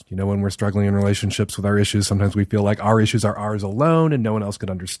couples. When we're struggling in relationships with our issues, sometimes we feel like our issues are ours alone and no one else can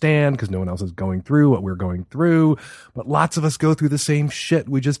understand because no one else is going through what we're going through. But lots of us go through the same shit.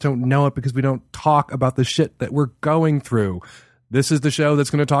 We just don't know it because we don't talk about the shit that we're going through. This is the show that's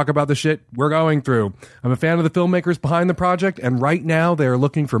going to talk about the shit we're going through. I'm a fan of the filmmakers behind the project, and right now they are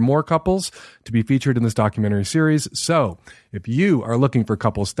looking for more couples to be featured in this documentary series. So if you are looking for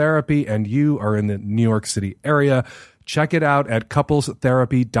couples therapy and you are in the New York City area, check it out at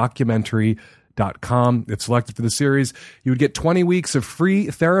couplestherapydocumentary.com. If selected for the series, you would get 20 weeks of free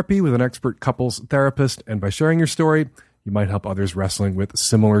therapy with an expert couples therapist, and by sharing your story, you might help others wrestling with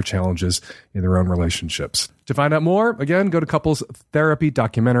similar challenges in their own relationships. To find out more, again, go to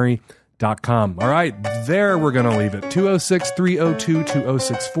couplestherapydocumentary.com. All right, there we're going to leave it.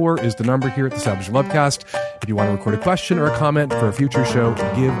 206-302-2064 is the number here at the Savage Lovecast. If you want to record a question or a comment for a future show,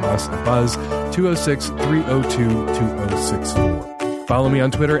 give us a buzz. 206-302-2064. Follow me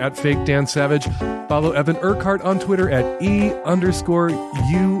on Twitter at Fake Dan Savage. Follow Evan Urquhart on Twitter at E_URQ.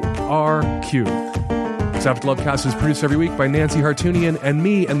 Savage Lovecast is produced every week by Nancy Hartunian and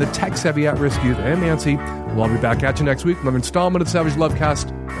me and the tech-savvy at-risk youth and Nancy. We'll all be back at you next week. Another installment of the Savage Lovecast.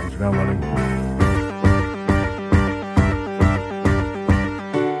 Thanks for downloading.